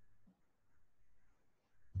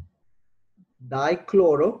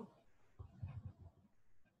 Dichloro,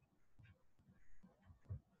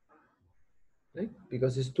 right?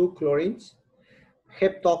 Because it's 2 chlorines.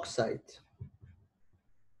 Heptoxide.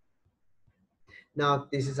 Now,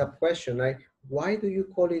 this is a question, right? Why do you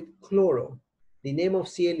call it chloro? The name of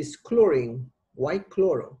Cl is chlorine. Why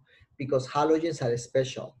chloro? Because halogens are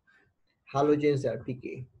special. Halogens are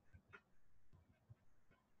picky.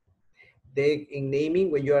 They, in naming,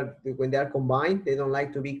 when they are combined, they don't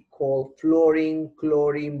like to be called fluorine,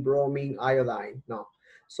 chlorine, bromine, iodine. No.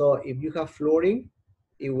 So if you have fluorine,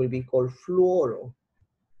 it will be called fluoro.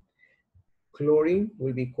 Chlorine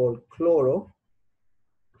will be called chloro.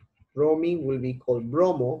 Bromine will be called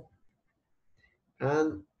bromo.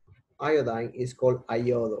 And iodine is called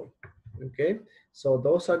iodo. Okay. So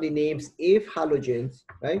those are the names if halogens,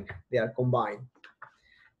 right? They are combined.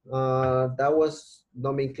 That was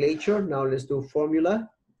nomenclature. Now let's do formula.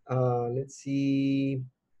 Let's see.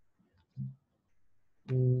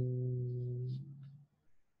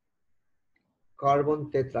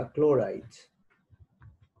 Carbon tetrachloride.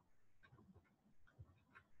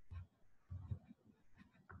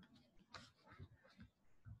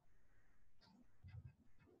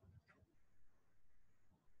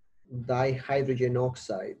 Dihydrogen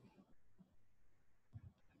oxide.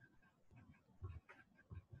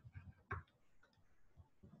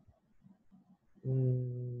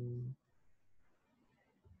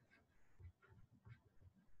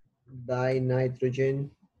 Dinitrogen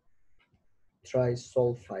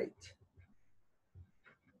trisulfide.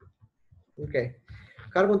 Okay,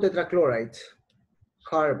 carbon tetrachloride.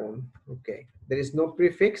 Carbon, okay. There is no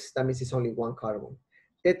prefix, that means it's only 1 carbon.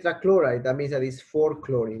 Tetrachloride, that means that it's 4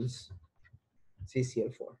 chlorines,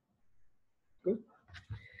 CCl4. Good.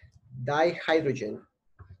 Dihydrogen.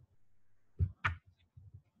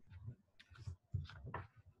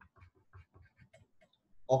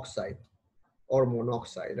 Oxide or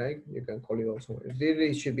monoxide, right? You can call it also.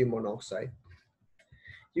 Really, it should be monoxide.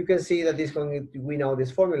 you can see that this one, we know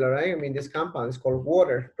this formula, right? I mean, this compound is called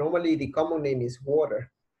water. Normally the common name is water,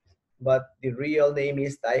 but the real name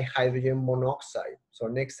is dihydrogen monoxide. So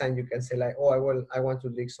next time you can say like, oh, I want to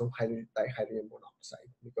drink some dihydrogen monoxide,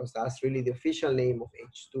 because that's really the official name of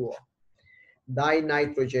H2O.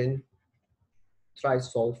 Dinitrogen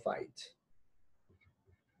trisulfide.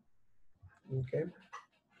 Okay,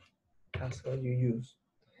 that's what you use.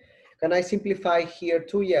 Can I simplify here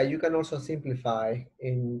too? Yeah, you can also simplify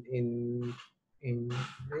in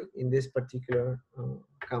this particular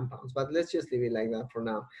compounds, but let's just leave it like that for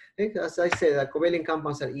now. I think, as I said, that covalent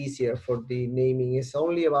compounds are easier for the naming. It's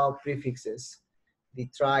only about prefixes. The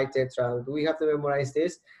tri, tetra. Do we have to memorize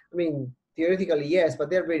this? I mean, theoretically, yes, but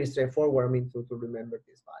they're very straightforward. I mean, to remember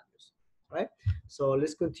these values, right? So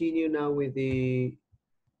let's continue now with the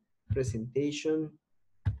presentation.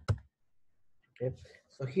 Okay.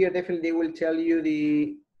 So here definitely will tell you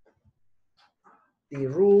the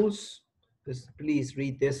rules. Just please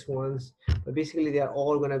read this ones. But basically they are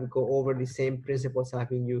all gonna go over the same principles I've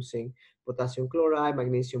been using. Potassium chloride,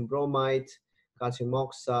 magnesium bromide, calcium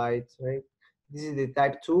oxide, right? This is the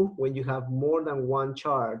type 2 when you have more than one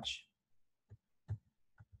charge,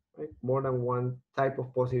 right? More than one type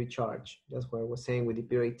of positive charge. That's what I was saying with the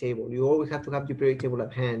periodic table. You always have to have the periodic table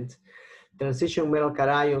at hand. Transition metal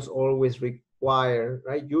cations always require,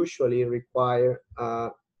 right? Usually require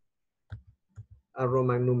a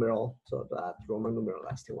Roman numeral. So that Roman numeral,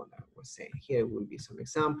 that's the one that I was saying. Here will be some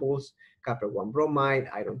examples: copper 1 bromide,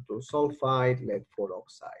 iron 2 sulfide, lead 4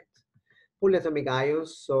 oxide. Polyatomic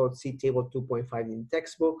ions, so see table 2.5 in the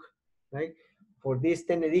textbook, right? For this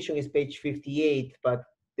 10th edition is page 58, but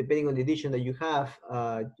depending on the edition that you have,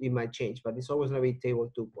 it might change, but it's always gonna be table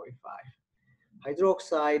 2.5.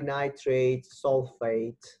 Hydroxide, nitrate,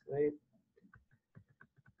 sulfate, right?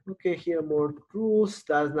 Okay, here more rules.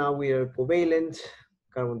 That's now we are covalent,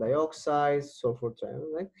 carbon dioxide, sulfur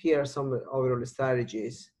triangle. Right? Here are some overall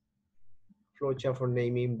strategies. Flowchart for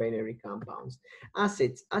naming binary compounds.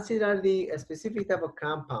 Acids. Acids are the specific type of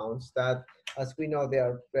compounds that, as we know, they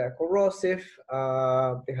are corrosive.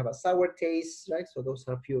 They have a sour taste, right? So those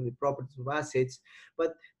are a few of the properties of acids.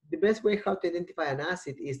 But the best way how to identify an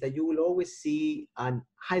acid is that you will always see an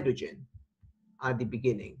hydrogen at the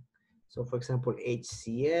beginning. So for example,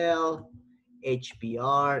 HCl,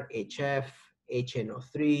 HBr, HF,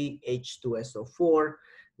 HNO3, H2SO4.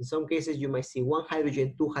 In some cases, you might see one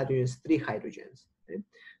hydrogen, two hydrogens, three hydrogens. Okay?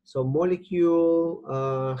 So molecule,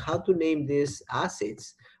 how to name these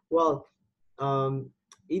acids? Well,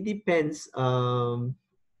 it depends on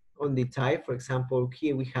the type. For example,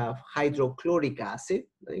 here we have hydrochloric acid,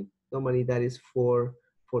 right? Normally that is for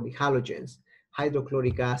the halogens.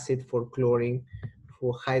 Hydrochloric acid for chlorine,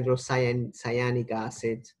 for hydrocyanic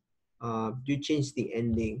acid. You change the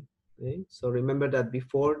ending. Okay? So remember that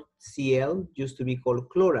before Cl used to be called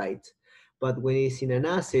chloride, but when it's in an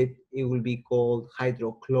acid, it will be called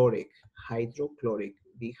hydrochloric. Hydrochloric.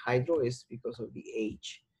 The hydro is because of the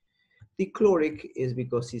H. The chloric is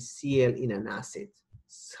because it's Cl in an acid.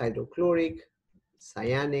 Hydrochloric,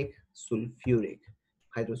 cyanic, sulfuric,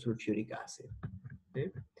 hydrosulfuric acid. Okay?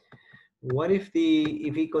 What if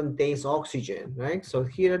it contains oxygen, right? So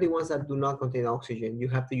here are the ones that do not contain oxygen. You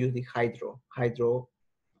have to use the hydro,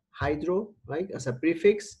 right, as a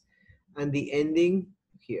prefix, and the ending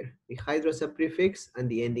here. The hydro as a prefix, and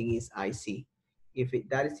the ending is IC.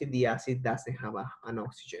 That is if the acid doesn't have an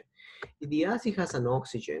oxygen. If the acid has an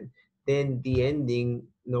oxygen, then the ending,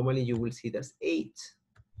 normally you will see that's 8,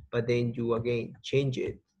 but then you again change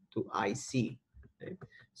it to IC. Okay?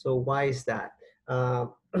 So why is that? I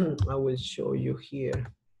will show you here.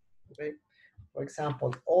 Okay? For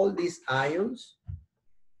example, all these ions,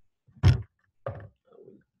 I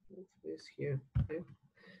will move this here. Okay?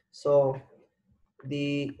 So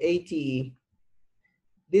the ATE,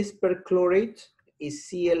 this perchlorate is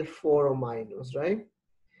Cl4 minus, right?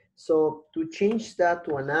 So to change that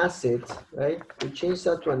to an acid, right? To change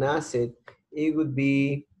that to an acid, it would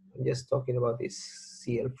be, I'm just talking about this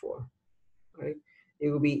Cl4, right? It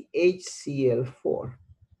would be HCl4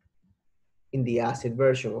 in the acid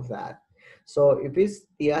version of that. So if it's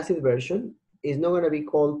the acid version, it's not going to be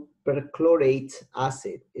called perchlorate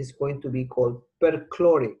acid. It's going to be called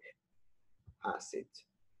perchloric acid.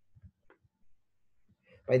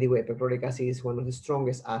 By the way, perchloric acid is one of the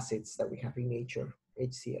strongest acids that we have in nature,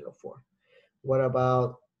 HClO4. What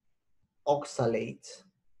about oxalate?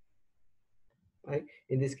 Right?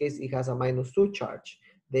 In this case, it has a -2 charge.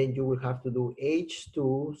 Then you will have to do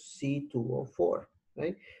H2C2O4,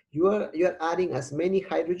 right? You are adding as many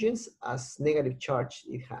hydrogens as negative charge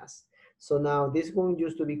it has. So now this one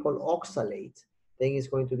used to be called oxalate. then it's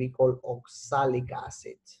going to be called oxalic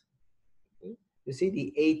acid. Okay? You see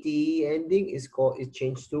the ATE ending is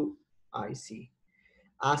changed to IC.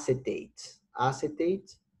 Acetate.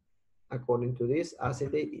 Acetate, according to this,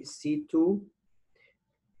 acetate is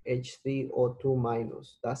C2H3O2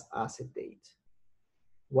 minus. That's acetate.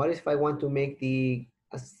 What if I want to make the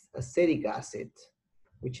acetic acid,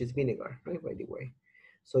 which is vinegar, right, by the way?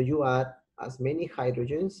 So you add as many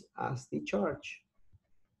hydrogens as the charge.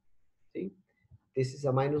 See, this is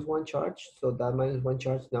a -1 charge, so that -1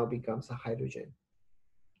 charge now becomes a hydrogen.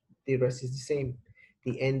 The rest is the same.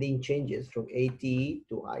 The ending changes from ATE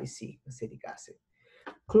to IC, acetic acid.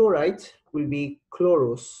 Chloride will be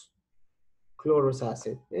chlorous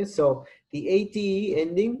acid. Okay? So the ATE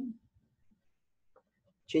ending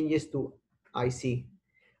changes to IC,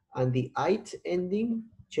 and the ite ending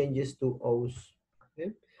changes to O's.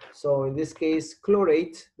 Okay? So in this case,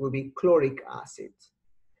 chlorate will be chloric acid.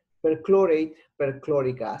 Perchlorate,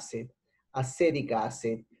 perchloric acid. Acetic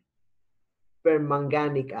acid,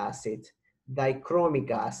 permanganic acid.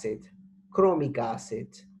 Dichromic acid, chromic acid.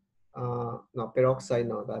 No, peroxide,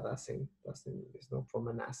 no, that doesn't, it's not from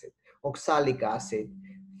an acid. Oxalic acid,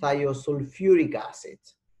 thiosulfuric acid.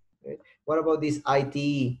 Okay? What about this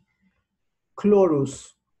ITE?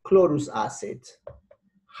 Chlorous acid,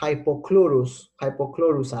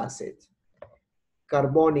 hypochlorous acid,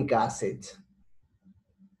 carbonic acid,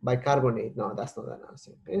 bicarbonate, no, that's not an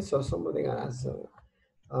acid. Okay? So something else.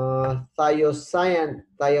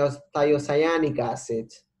 Thiocyanic acid,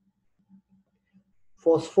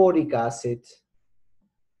 phosphoric acid,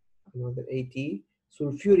 another AT,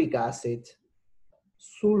 sulfuric acid,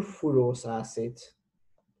 sulfurous acid,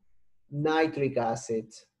 nitric acid,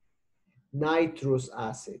 nitrous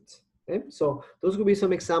acid. Okay? So those could be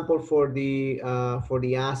some example for the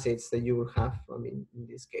acids that you will have, I mean, in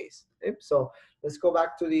this case. Okay? So let's go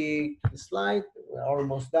back to the slide. We're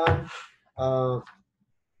almost done.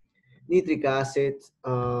 Nitric acid,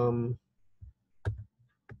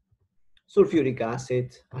 sulfuric acid,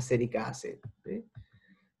 acetic acid. Okay?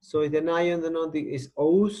 So the ion denote is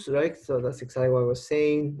O's, right? So that's exactly what I was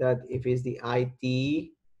saying, that if it's the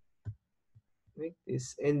IT, right,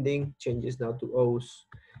 this ending changes now to O's.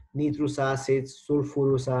 Nitrous acid,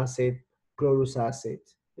 sulfurous acid, chlorous acid.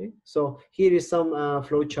 Okay? So here is some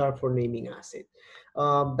flow chart for naming acid.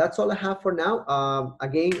 That's all I have for now.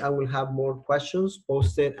 Again, I will have more questions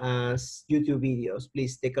posted as YouTube videos.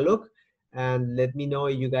 Please take a look and let me know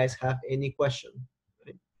if you guys have any question.